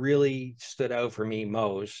thing that really stood out for me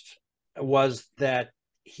most was that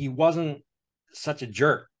he wasn't such a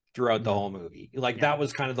jerk throughout the whole movie. That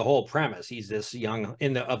was kind of the whole premise. He's this young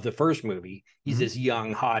of the first movie. He's this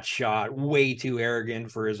young hot shot, way too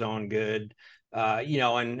arrogant for his own good,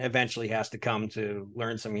 and eventually has to come to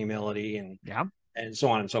learn some humility and so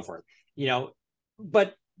on and so forth.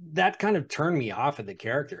 But that kind of turned me off of the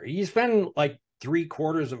character. You spend like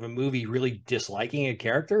 3/4 of a movie really disliking a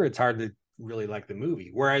character, it's hard to really like the movie.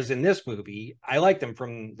 Whereas in this movie, I liked him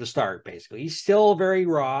from the start. Basically, he's still very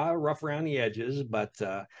raw, rough around the edges, but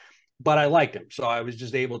I liked him. So I was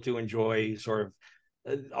just able to enjoy sort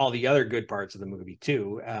of all the other good parts of the movie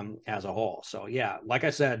too, as a whole. So yeah, like I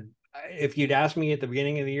said, if you'd asked me at the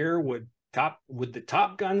beginning of the year, would the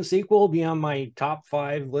Top Gun sequel be on my top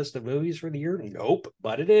 5 list of movies for the year? Nope,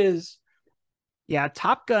 but it is. Yeah,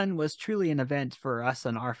 Top Gun was truly an event for us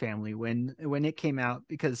and our family when it came out,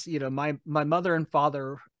 because my mother and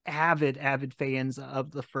father avid fans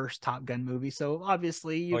of the first Top Gun movie. So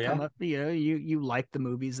obviously you like the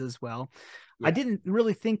movies as well. Yeah. I didn't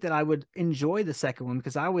really think that I would enjoy the second one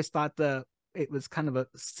because I always thought it was kind of a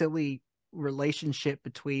silly relationship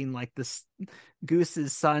between like this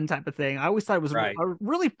Goose's son type of thing. I always thought it was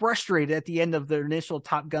really frustrated at the end of the initial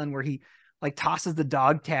Top Gun where he like tosses the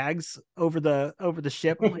dog tags over the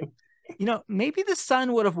ship. I'm like, maybe the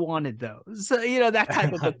son would have wanted those, that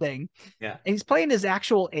type of a thing. Yeah. And he's playing his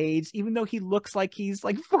actual age, even though he looks like he's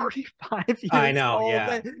like 45 years I know, old.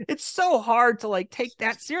 yeah. It's so hard to like take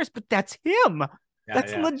that serious, but that's him.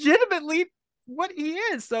 That's legitimately what he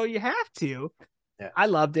is. So you have to. Yeah. I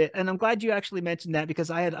loved it. And I'm glad you actually mentioned that because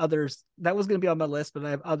I had others that was going to be on my list, but I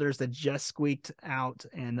have others that just squeaked out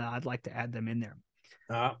and I'd like to add them in there.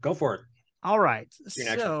 Go for it. All right.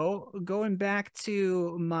 So going back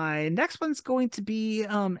to my next one's going to be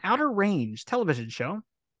Outer Range television show.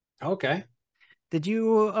 Okay. Did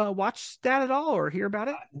you watch that at all or hear about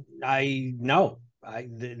it? No.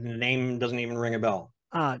 The name doesn't even ring a bell.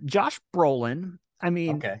 Josh Brolin. I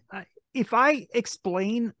mean, okay. If I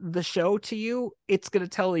explain the show to you, it's going to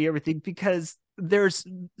tell you everything because there's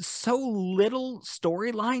so little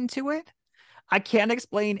storyline to it. I can't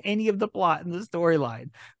explain any of the plot in the storyline,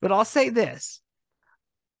 but I'll say this.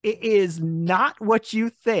 It is not what you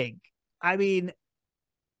think. I mean,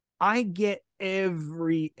 I get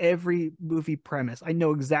every movie premise. I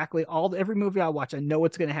know exactly every movie I watch. I know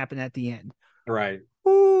what's going to happen at the end. Right.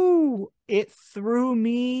 Ooh, it threw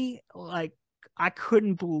me like I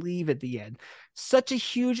couldn't believe at the end. Such a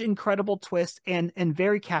huge, incredible twist and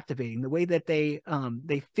very captivating. The way that they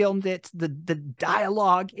filmed it, the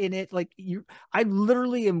dialogue in it, like I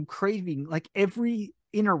literally am craving like every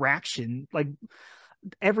interaction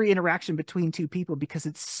between two people because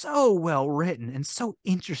it's so well written and so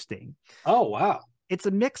interesting. Oh wow. it's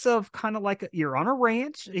a mix of kind of like you're on a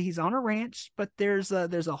ranch. He's on a ranch, but there's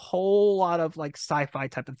a whole lot of like sci-fi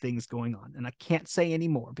type of things going on, and I can't say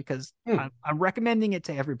anymore because I'm recommending it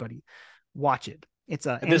to everybody. Watch it. It's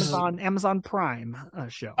a Amazon Prime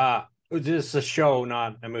show. This is a show,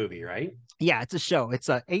 not a movie, right? Yeah, it's a show. It's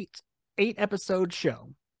a eight episode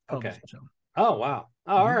show. Okay. Show. Oh wow.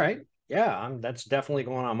 Oh, all right. Yeah, that's definitely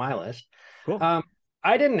going on my list. Cool.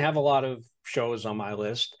 I didn't have a lot of shows on my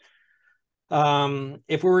list.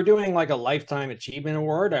 If we were doing like a lifetime achievement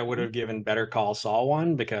award, I would have given Better Call Saul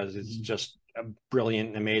one because it's just a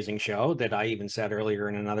brilliant, amazing show that I even said earlier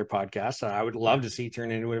in another podcast that I would love to see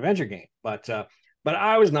turn into an adventure game. But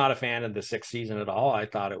I was not a fan of the 6th season at all. I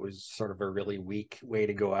thought it was sort of a really weak way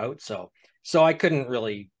to go out. So I couldn't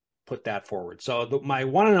really put that forward. So my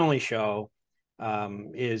one and only show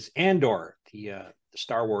is Andor, the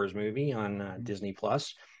Star Wars movie on Disney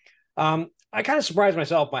Plus. I kind of surprised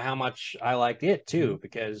myself by how much I liked it too,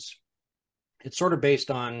 because it's sort of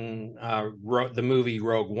based on the movie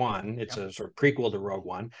Rogue One. It's a sort of prequel to Rogue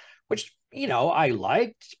One, which, I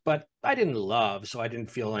liked, but I didn't love. So I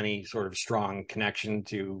didn't feel any sort of strong connection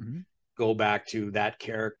to go back to that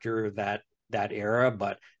character, that era.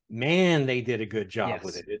 But man, they did a good job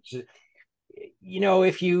with it. It's,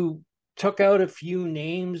 if you took out a few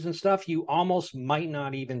names and stuff, you almost might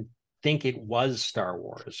not even think it was Star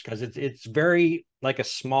Wars, because it's very like a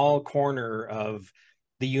small corner of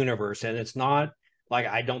the universe, and it's not like,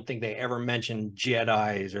 I don't think they ever mentioned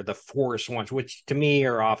Jedis or the Force once, which to me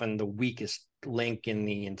are often the weakest link in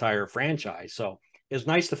the entire franchise. So it's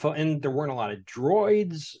nice to and there weren't a lot of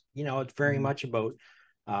droids. It's very much about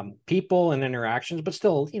people and interactions, but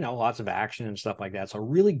still, lots of action and stuff like that. So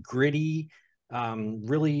really gritty,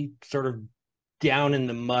 really sort of down in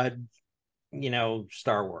the mud,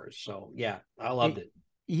 Star Wars. So yeah, I loved it.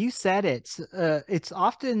 You said it. It's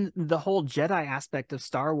often the whole Jedi aspect of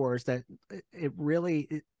Star Wars that it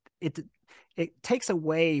really it takes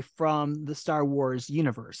away from the Star Wars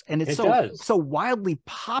universe, and it's so wildly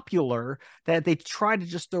popular that they try to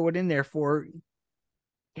just throw it in there for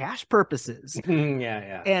cash purposes.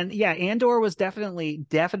 Yeah. And yeah, Andor was definitely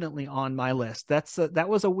on my list. That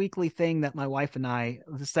was a weekly thing that my wife and I,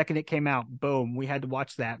 the second it came out, boom, we had to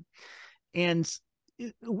watch that. And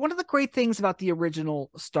one of the great things about the original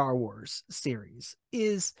Star Wars series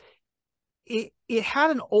is it had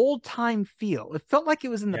an old time feel. It felt like it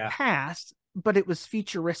was in the past, but it was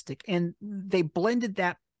futuristic, and they blended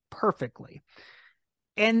that perfectly.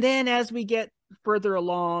 And then as we get further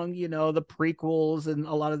along, the prequels and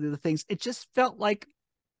a lot of the other things, it just felt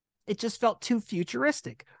too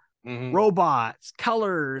futuristic. Robots,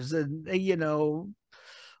 colors, and a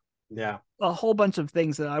whole bunch of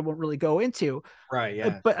things that I won't really go into. Right.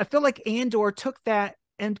 Yeah. But I feel like Andor took that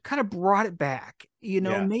and kind of brought it back,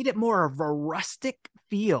 made it more of a rustic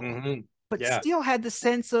feel, but still had the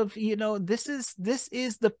sense of, this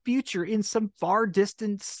is the future in some far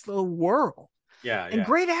distance world. Yeah. And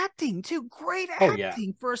great acting too. Great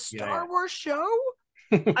acting for a Star Wars show.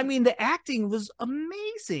 I mean, the acting was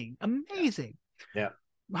amazing. Yeah.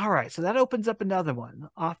 All right. So that opens up another one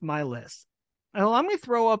off my list. Well, I'm going to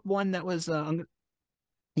throw up one that was,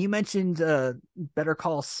 you mentioned Better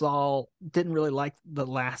Call Saul, didn't really like the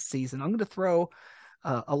last season. I'm going to throw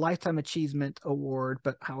a Lifetime Achievement Award,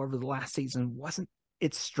 but however, the last season wasn't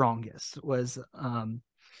its strongest. Was,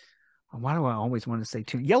 why do I always want to say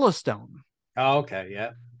too? Yellowstone. Oh, okay. Yeah.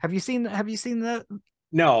 Have you seen the?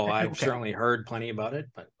 No, I've certainly heard plenty about it,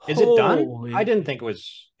 but is it done? I didn't think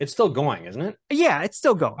it's still going, isn't it? Yeah, it's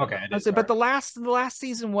still going. Okay. But the last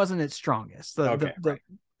season wasn't its strongest.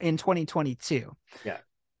 In 2022. Yeah.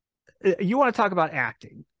 You want to talk about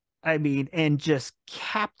acting. I mean, and just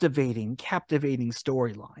captivating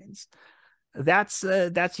storylines. That's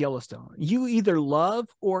Yellowstone. You either love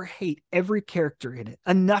or hate every character in it,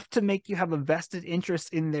 enough to make you have a vested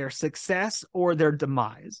interest in their success or their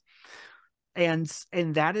demise. And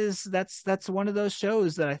that's one of those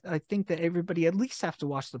shows that I think that everybody at least have to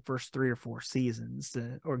watch the first 3 or 4 seasons,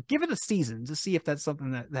 or give it a season to see if that's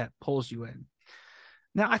something that pulls you in.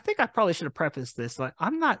 Now, I think I probably should have prefaced this. Like,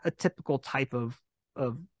 I'm not a typical type of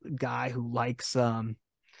guy who likes, I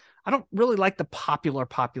don't really like the popular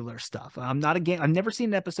stuff. I'm not I've never seen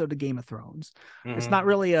an episode of Game of Thrones. It's not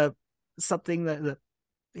really something that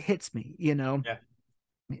hits me, Yeah.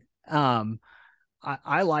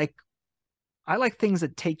 I like things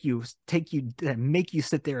that that make you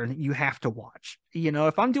sit there and you have to watch.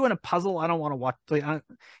 If I'm doing a puzzle, I don't want to watch.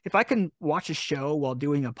 If I can watch a show while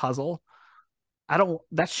doing a puzzle,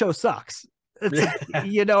 that show sucks.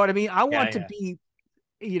 You know what I mean? I want to be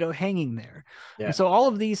hanging there. Yeah. And so all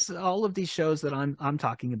of these shows that I'm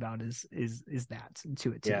talking about is that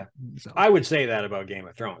to it too. Yeah. So I would say that about Game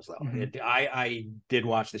of Thrones, though. Mhm. I did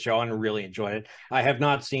watch the show and really enjoyed it. I have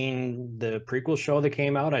not seen the prequel show that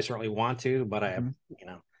came out. I certainly want to, but I have,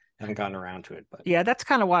 haven't gotten around to it. But yeah, that's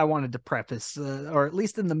kind of why I wanted to preface, or at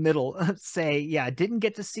least in the middle, say, yeah, I didn't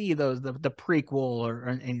get to see those the prequel or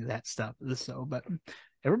any of that stuff. So, but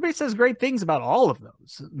everybody says great things about all of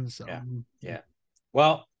those. So yeah.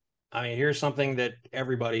 Well, I mean, here's something that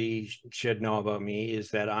everybody should know about me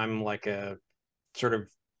is that I'm like a sort of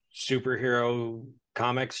superhero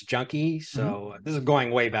comics junkie. So this is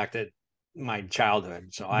going way back to my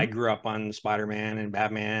childhood. So I grew up on Spider-Man and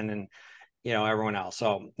Batman and everyone else.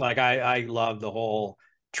 So like I love the whole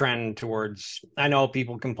trend towards, I know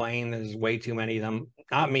people complain there's way too many of them.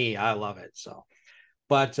 Not me. I love it. So,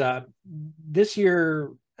 but this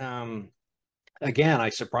year, again, I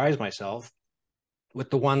surprised myself with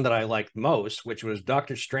the one that I liked most, which was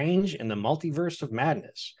Doctor Strange in the Multiverse of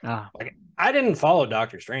Madness. Like I didn't follow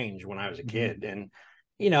Doctor Strange when I was a kid, and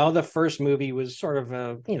the first movie was sort of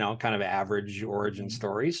a kind of average origin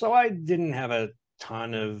story, so I didn't have a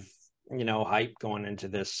ton of hype going into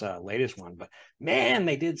this latest one. But man,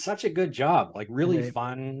 they did such a good job, like really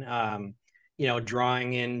fun.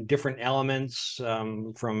 Drawing in different elements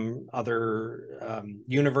from other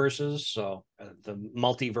universes. So the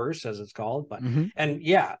multiverse, as it's called. But and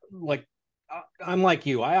yeah, like I'm like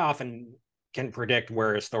you. I often can predict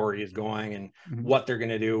where a story is going and what they're going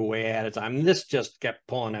to do way ahead of time. This just kept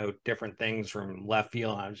pulling out different things from left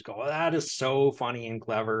field. And I just go, oh, that is so funny and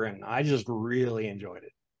clever, and I just really enjoyed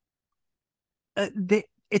it.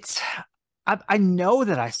 I know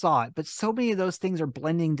that I saw it, but so many of those things are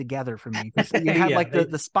blending together for me. You have like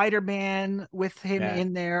the Spider-Man with him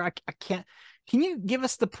in there. I can't. Can you give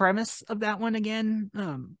us the premise of that one again?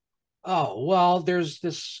 Oh, well, there's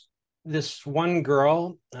this one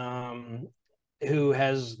girl who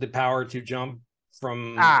has the power to jump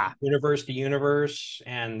from universe to universe,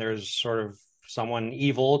 and there's sort of someone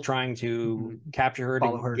evil trying to capture her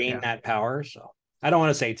to gain that power. So I don't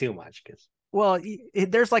want to say too much because. Well,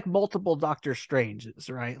 there's like multiple Doctor Stranges,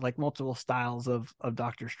 right? Like multiple styles of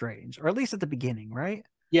Doctor Strange, or at least at the beginning, right?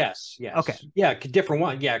 Yes. Okay. Yeah, different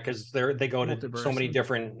one. Yeah, because they go to so many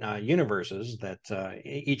different universes that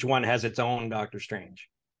each one has its own Doctor Strange.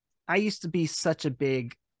 I used to be such a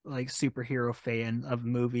big like superhero fan of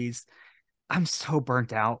movies. I'm so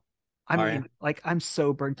burnt out. I'm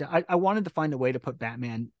so burnt out. I wanted to find a way to put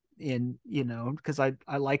Batman in, because I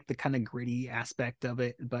like the kind of gritty aspect of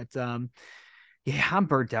it, but yeah, I'm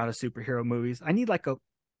burnt out of superhero movies. I need like a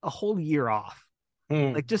whole year off.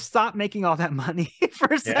 Like just stop making all that money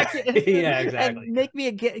for a second. Yeah, exactly. And make me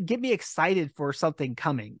get me excited for something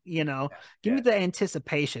coming, give me the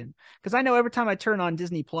anticipation, because I know every time I turn on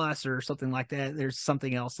Disney Plus or something like that, there's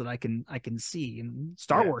something else that I can see, and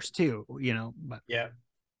Star Wars too, but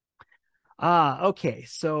okay,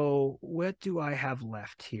 so what do I have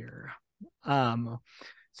left here? So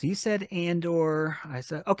you said Andor. I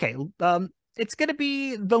said okay. It's gonna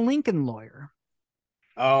be The Lincoln Lawyer.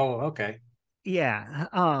 Oh, okay. Yeah.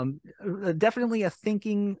 Definitely a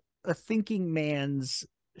thinking man's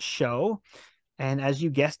show. And as you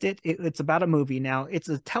guessed it's about a movie. Now it's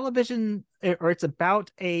a television, or it's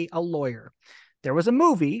about a lawyer. There was a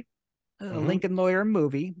movie, a Lincoln Lawyer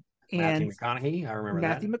movie. And Matthew McConaughey, I remember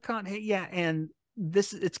Matthew McConaughey, yeah, and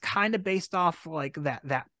it's kind of based off like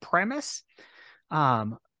that premise,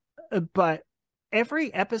 but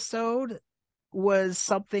every episode was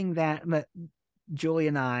something that Julie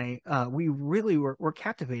and I we really were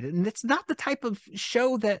captivated, and it's not the type of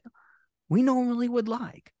show that we normally would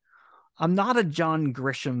like. I'm not a John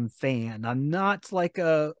Grisham fan. I'm not like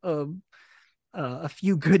a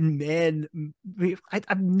Few Good Men.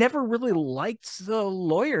 I've never really liked the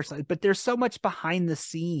lawyer side, but there's so much behind the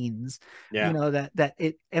scenes, that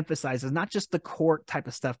it emphasizes not just the court type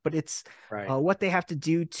of stuff, but it's what they have to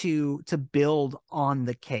do to build on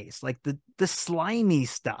the case, like the slimy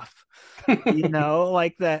stuff,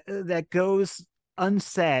 like that goes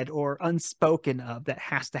unsaid or unspoken of, that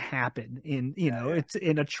has to happen in it's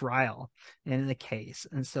in a trial and in a case.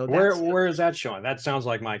 And so where is that showing? That sounds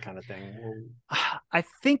like my kind of thing. I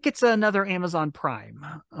think it's another Amazon Prime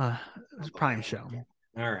show.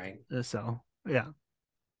 All right. So yeah.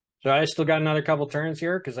 So I still got another couple turns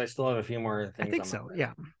here because I still have a few more things. I think so.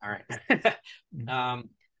 Yeah. All right.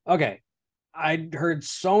 Okay. I heard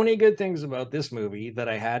so many good things about this movie that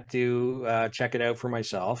I had to check it out for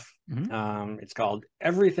myself. It's called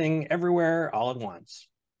Everything Everywhere All at Once.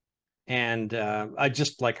 And I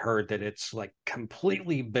just heard that it's like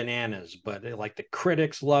completely bananas, but like the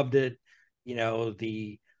critics loved it.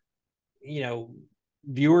 the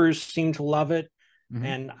viewers seem to love it. Mhm.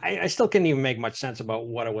 And I still couldn't even make much sense about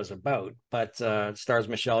what it was about, but it stars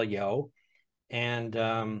Michelle Yeoh, and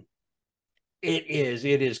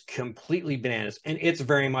it is completely bananas, and it's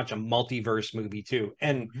very much a multiverse movie too.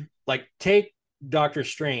 And Mhm. like, take Doctor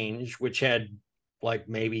Strange, which had like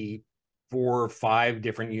maybe 4 or 5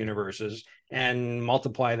 different universes, and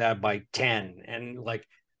multiply that by 10, and like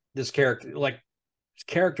this character, like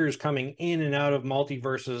characters coming in and out of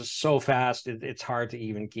multiverses so fast, it's hard to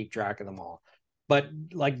even keep track of them all. But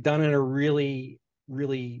like, done in a really,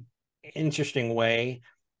 really interesting way.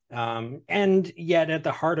 And yet at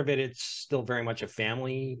the heart of it, it's still very much a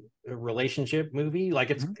family relationship movie. Like,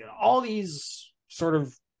 it's Mhm. all these sort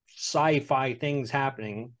of sci-fi things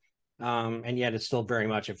happening, and yet it's still very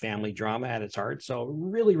much a family drama at its heart. So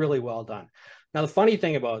really, really well done. Now, the funny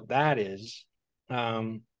thing about that is,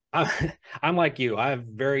 I'm like you. I have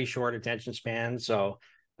very short attention span, so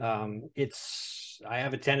I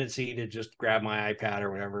have a tendency to just grab my iPad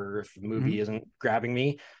or whatever if the movie Mhm. isn't grabbing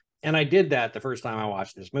me. And I did that the first time I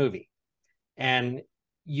watched this movie. And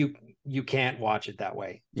you can't watch it that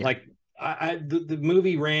way. Yeah. Like, the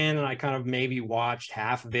movie ran, and I kind of maybe watched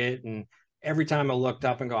half of it, and every time I looked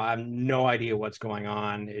up and go, I have no idea what's going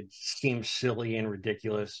on. It seems silly and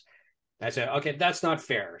ridiculous. I said, okay, that's not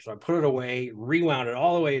fair. So I put it away, rewound it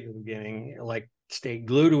all the way to the beginning, like stayed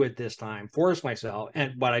glued to it this time, forced myself,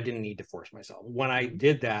 but I didn't need to force myself. When I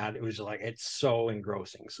did that, it was like, it's so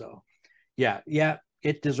engrossing. So yeah,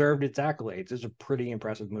 it deserved its accolades. It's a pretty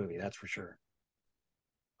impressive movie, that's for sure.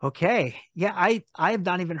 Okay. Yeah, I have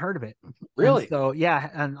not even heard of it. And Really? so yeah,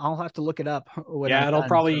 and I'll have to look it up when I'm Yeah, it'll done.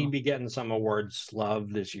 probably So be getting some awards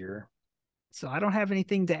love this year. I don't have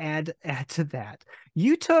anything to add to that.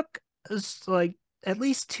 You took like at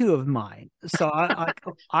least two of mine. So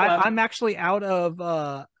Well, I'm actually out of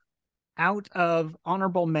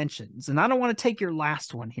honorable mentions, and I don't want to take your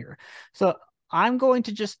last one here. So I'm going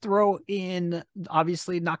to just throw in,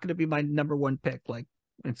 obviously not going to be my number one pick, like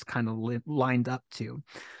it's kind of lined up to.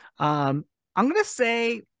 I'm going to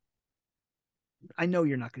say, I know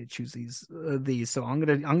you're not going to choose these, so I'm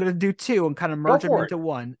gonna do two and kind of go merge them for it. into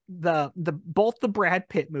one. The both the Brad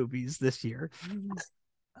Pitt movies this year.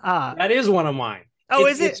 Uh That is one of mine. oh,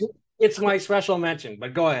 It's is it? it's it's my special mention,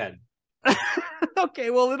 but go ahead. Okay,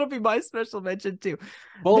 well, it'll be my special mention too.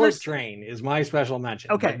 Bullet There's Train is my special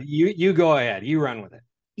mention, but okay, you go ahead. You run with it.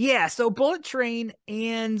 yeah. So Bullet Train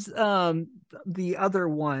and the other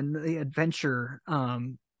one, the adventure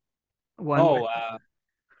one with Oh,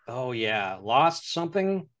 oh yeah, Lost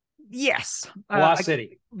something, yes, Lost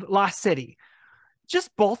City. Lost City.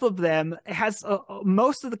 Just both of them has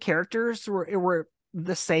most of the characters were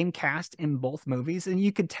the same cast in both movies, and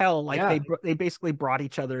you could tell like Yeah, they basically brought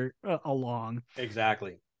each other along,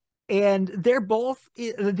 exactly. and they're both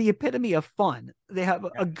the epitome of fun. They have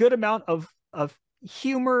Yeah, a good amount of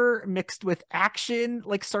humor mixed with action,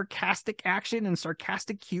 like sarcastic action and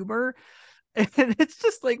sarcastic humor. And it's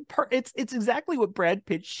just like it's exactly what Brad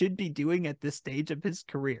Pitt should be doing at this stage of his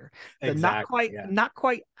career. The exactly. Yeah, not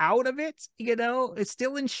quite out of it, it's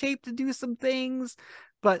still in shape to do some things,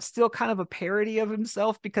 but still kind of a parody of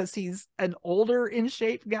himself because he's an older in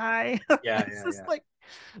shape guy. yeah, It's yeah, just yeah, like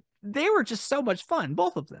they were just so much fun,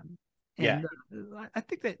 both of them. yeah. And I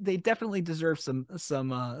think that they definitely deserve some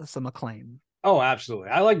acclaim. Oh, absolutely.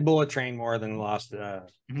 I like Bullet Train more than Mhm.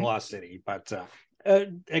 Lost City, but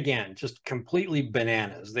again, just completely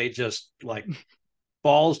bananas. They just like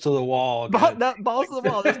balls to the wall kind of thing. Balls to the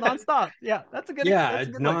wall, just Like, nonstop. Yeah, yeah, that's a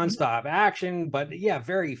good one. nonstop action, but yeah,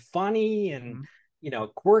 very funny and Mhm.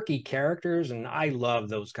 quirky characters, and I love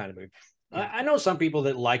those kind of movies. Yeah. I know some people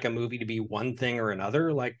that like a movie to be one thing or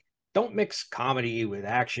another. Like, don't mix comedy with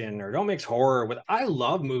action, or don't mix horror with. I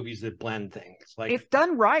love movies that blend things. Like, If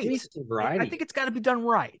done give right, me some I think variety. it's got to be done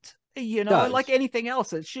right. It Like does. anything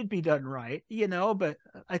else, it should be done right. But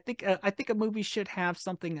I think a movie should have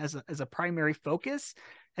something as a primary focus,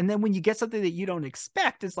 and then when you get something that you don't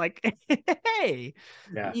expect, it's like, hey,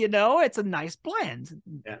 Yeah. it's a nice blend.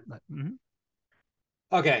 Yeah. Mhm.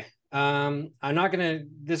 Okay. I'm not gonna.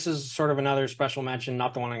 This is sort of another special mention,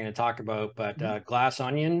 not the one I'm going to talk about, but Mhm. Glass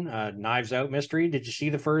Onion, Knives Out mystery. Did you see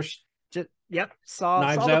the first Yep, Knives saw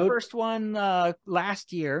the Out? first one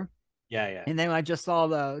last year, Yeah, yeah. and then I just saw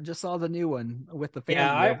the new one with the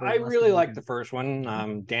Yeah, family over I last really liked the weekend. first one.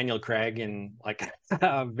 Mhm. Daniel Craig in like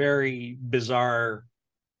a very bizarre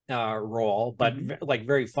role, but Mhm. like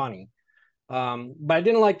very funny. But I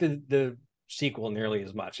didn't like the sequel nearly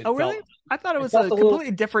as much. Oh, really? I thought it It was felt a a little.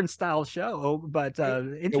 completely different style show, but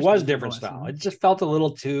It was interesting different nonetheless. style. Mhm. It just felt a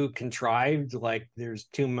little too contrived. Like, there's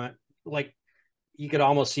too much. Like, you could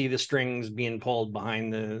almost see the strings being pulled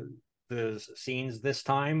behind the scenes this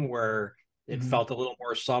time, where it felt a little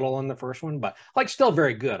more subtle in the first one, but like still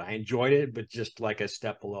very good. I enjoyed it, but just like a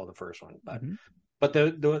step below the first one. But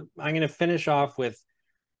the I'm going to finish off with,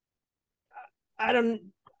 I don't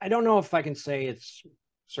know if I can say it's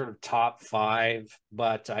sort of top 5,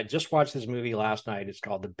 but I just watched this movie last night. It's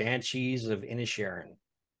called The Banshees of Inisherin.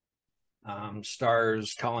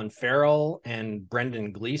 Stars Colin Farrell and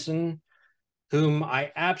Brendan Gleeson, whom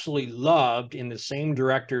I absolutely loved in the same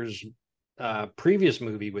director's previous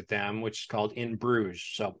movie with them, which is called In Bruges.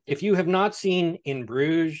 So if you have not seen In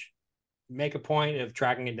Bruges, make a point of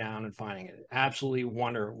tracking it down and finding it. Absolutely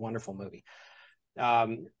wonderful movie.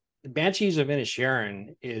 Banshees of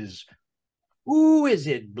Inisherin is, ooh, is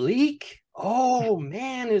it bleak? Oh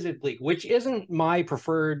man, is it bleak? Which isn't my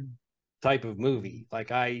preferred type of movie.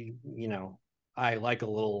 Like I like a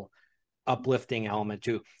little uplifting element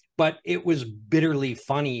too, but it was bitterly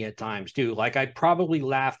funny at times too. Like I probably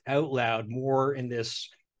laughed out loud more in this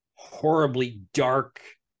horribly dark,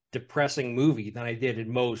 depressing movie than I did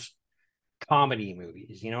in most comedy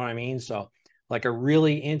movies. You know what I mean? So like a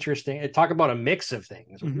really interesting, talk about a mix of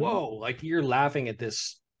things. Whoa, like you're laughing at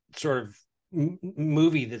this sort of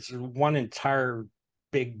movie that's one entire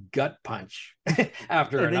big gut punch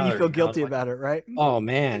after and another. then you feel guilty about it, right? Oh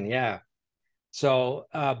man, yeah. So,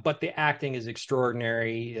 but the acting is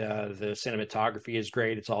extraordinary. The cinematography is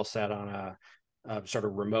great. It's all set on a sort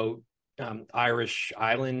of remote Irish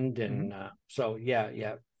island, and so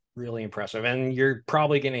yeah, really impressive. And you're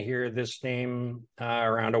probably going to hear this name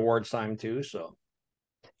around awards time too. So,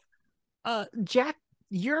 Jack,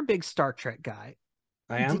 you're a big Star Trek guy.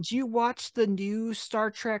 I am. Did you watch the new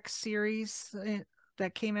Star Trek series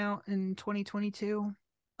that came out in 2022?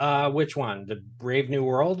 Which one? The Brave New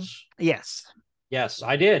Worlds? Yes. Yes,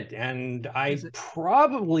 I did. And I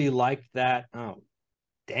probably liked that. Oh,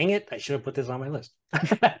 dang it. I should have put this on my list.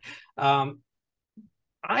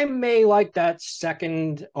 I may like that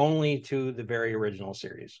second only to the very original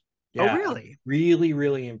series. Yeah. Oh, really?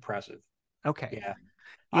 Really impressive. Okay. Yeah.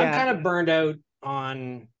 I'm kind of burned out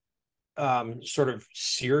on sort of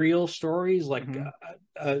serial stories, like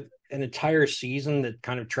an entire season that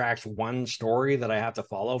kind of tracks one story that I have to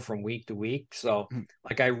follow from week to week. So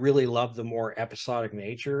like I really love the more episodic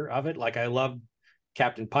nature of it. Like I love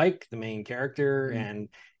Captain Pike, the main character, and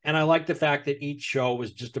I like the fact that each show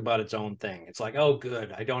was just about its own thing. It's like, oh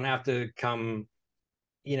good, I don't have to come,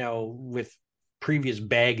 with previous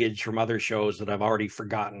baggage from other shows that I've already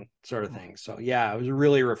forgotten, sort of thing. So yeah, it was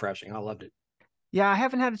really refreshing. I loved it. Yeah, I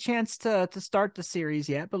haven't had a chance to start the series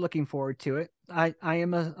yet, but looking forward to it. I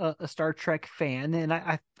am a Star Trek fan,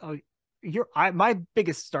 and my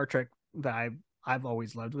biggest Star Trek that I've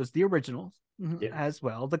always loved was the originals as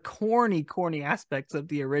well. The corny aspects of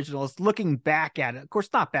the originals. Looking back at it, of course,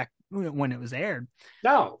 not back when it was aired.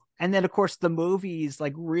 No. And then, of course, the movies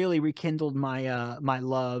like really rekindled my my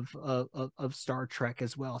love of Star Trek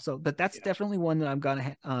as well. So, but that's definitely one that I'm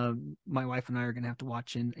gonna my wife and I are gonna have to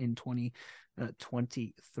watch in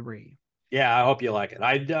 2023. Yeah, I hope you like it.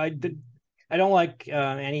 I don't like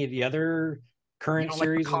any of the other current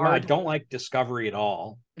series. Like I don't like Discovery at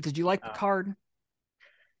all. Did you like Picard?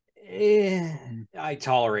 I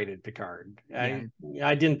tolerated Picard. Yeah.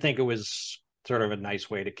 I didn't think it was sort of a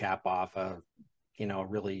nice way to cap off a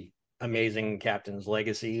really amazing captain's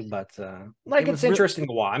legacy, but it's interesting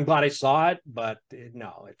to watch. I'm glad I saw it, but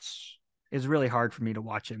no, it's really hard for me to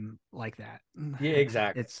watch him like that. Yeah,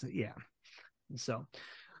 exactly. So,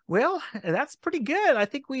 well, that's pretty good. I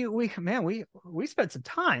think we spent some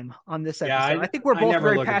time on this episode. Yeah, I think we're both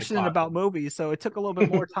very passionate about movies, so it took a little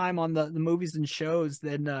bit more time on the movies and shows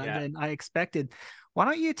than I expected. Why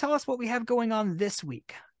don't you tell us what we have going on this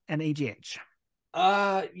week at AGH?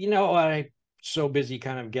 I'm so busy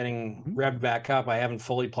kind of getting revved back up. I haven't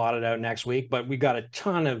fully plotted out next week, but we got a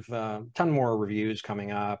ton more reviews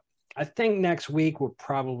coming up. I think next week we'll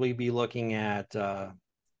probably be looking at The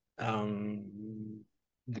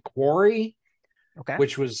Quarry,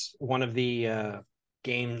 which was one of the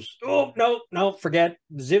games. Oh no, forget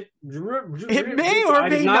Zip. It may or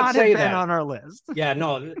may not have been on our list. Yeah,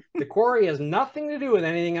 no, The Quarry has nothing to do with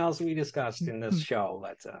anything else we discussed in this show.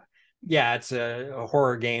 But yeah, it's a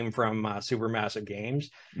horror game from Supermassive Games,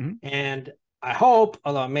 and I hope,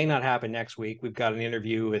 although it may not happen next week, we've got an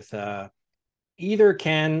interview with either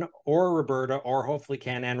Ken or Roberta, or hopefully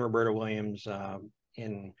Ken and Roberta Williams,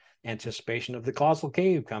 in anticipation of The Colossal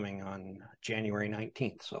Cave coming on January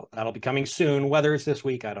 19th. So that'll be coming soon. Whether it's this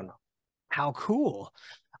week, I don't know. How cool.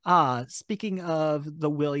 Speaking of the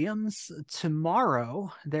Williams,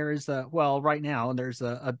 tomorrow right now there's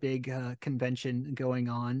a big convention going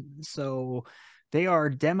on. So They are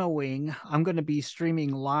demoing. I'm going to be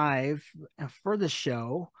streaming live for the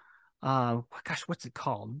show. Gosh, what's it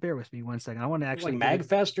called? Bear with me one second. I want to actually like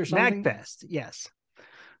Magfest or something. Magfest, yes.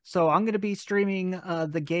 So I'm going to be streaming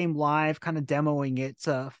the game live, kind of demoing it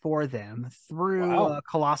for them through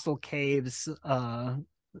Colossal Caves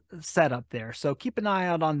setup there. So keep an eye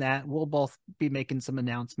out on that. We'll both be making some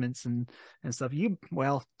announcements and stuff.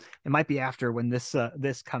 Well, it might be after when this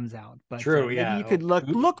comes out, but true, maybe you could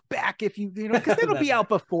look back if you know, because it'll be out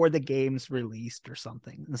before the game's released or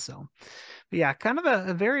something. So yeah, kind of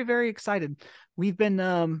a very, very excited. We've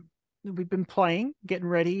been playing, getting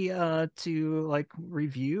ready to like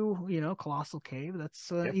review, you know, Colossal Cave. That's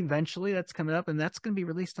eventually that's coming up, and that's going to be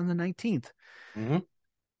released on the 19th.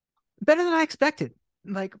 Better than I expected.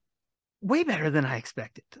 Like way better than I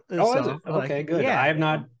expected. Oh, is it? Okay, like, good. Yeah, I have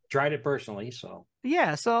not tried it personally, so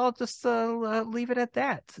yeah. So I'll just leave it at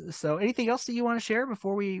that. So anything else that you want to share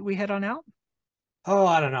before we head on out? Oh,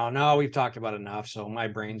 I don't know. No, we've talked about enough. So my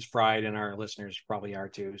brain's fried, and our listeners probably are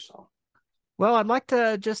too. So. Well, I'd like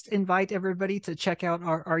to just invite everybody to check out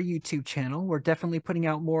our YouTube channel. We're definitely putting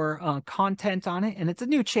out more content on it, and it's a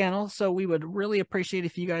new channel, so we would really appreciate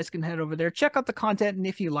if you guys can head over there, check out the content, and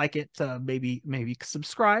if you like it, maybe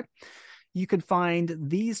subscribe. You can find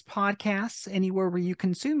these podcasts anywhere where you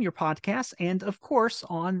consume your podcasts, and of course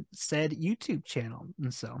on said YouTube channel.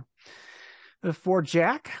 And so, for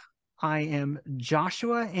Jack, I am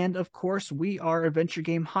Joshua, and of course, we are Adventure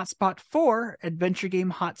Game Hotspot for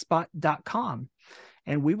AdventureGameHotspot.com.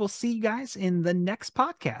 And we will see you guys in the next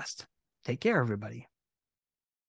podcast. Take care, everybody.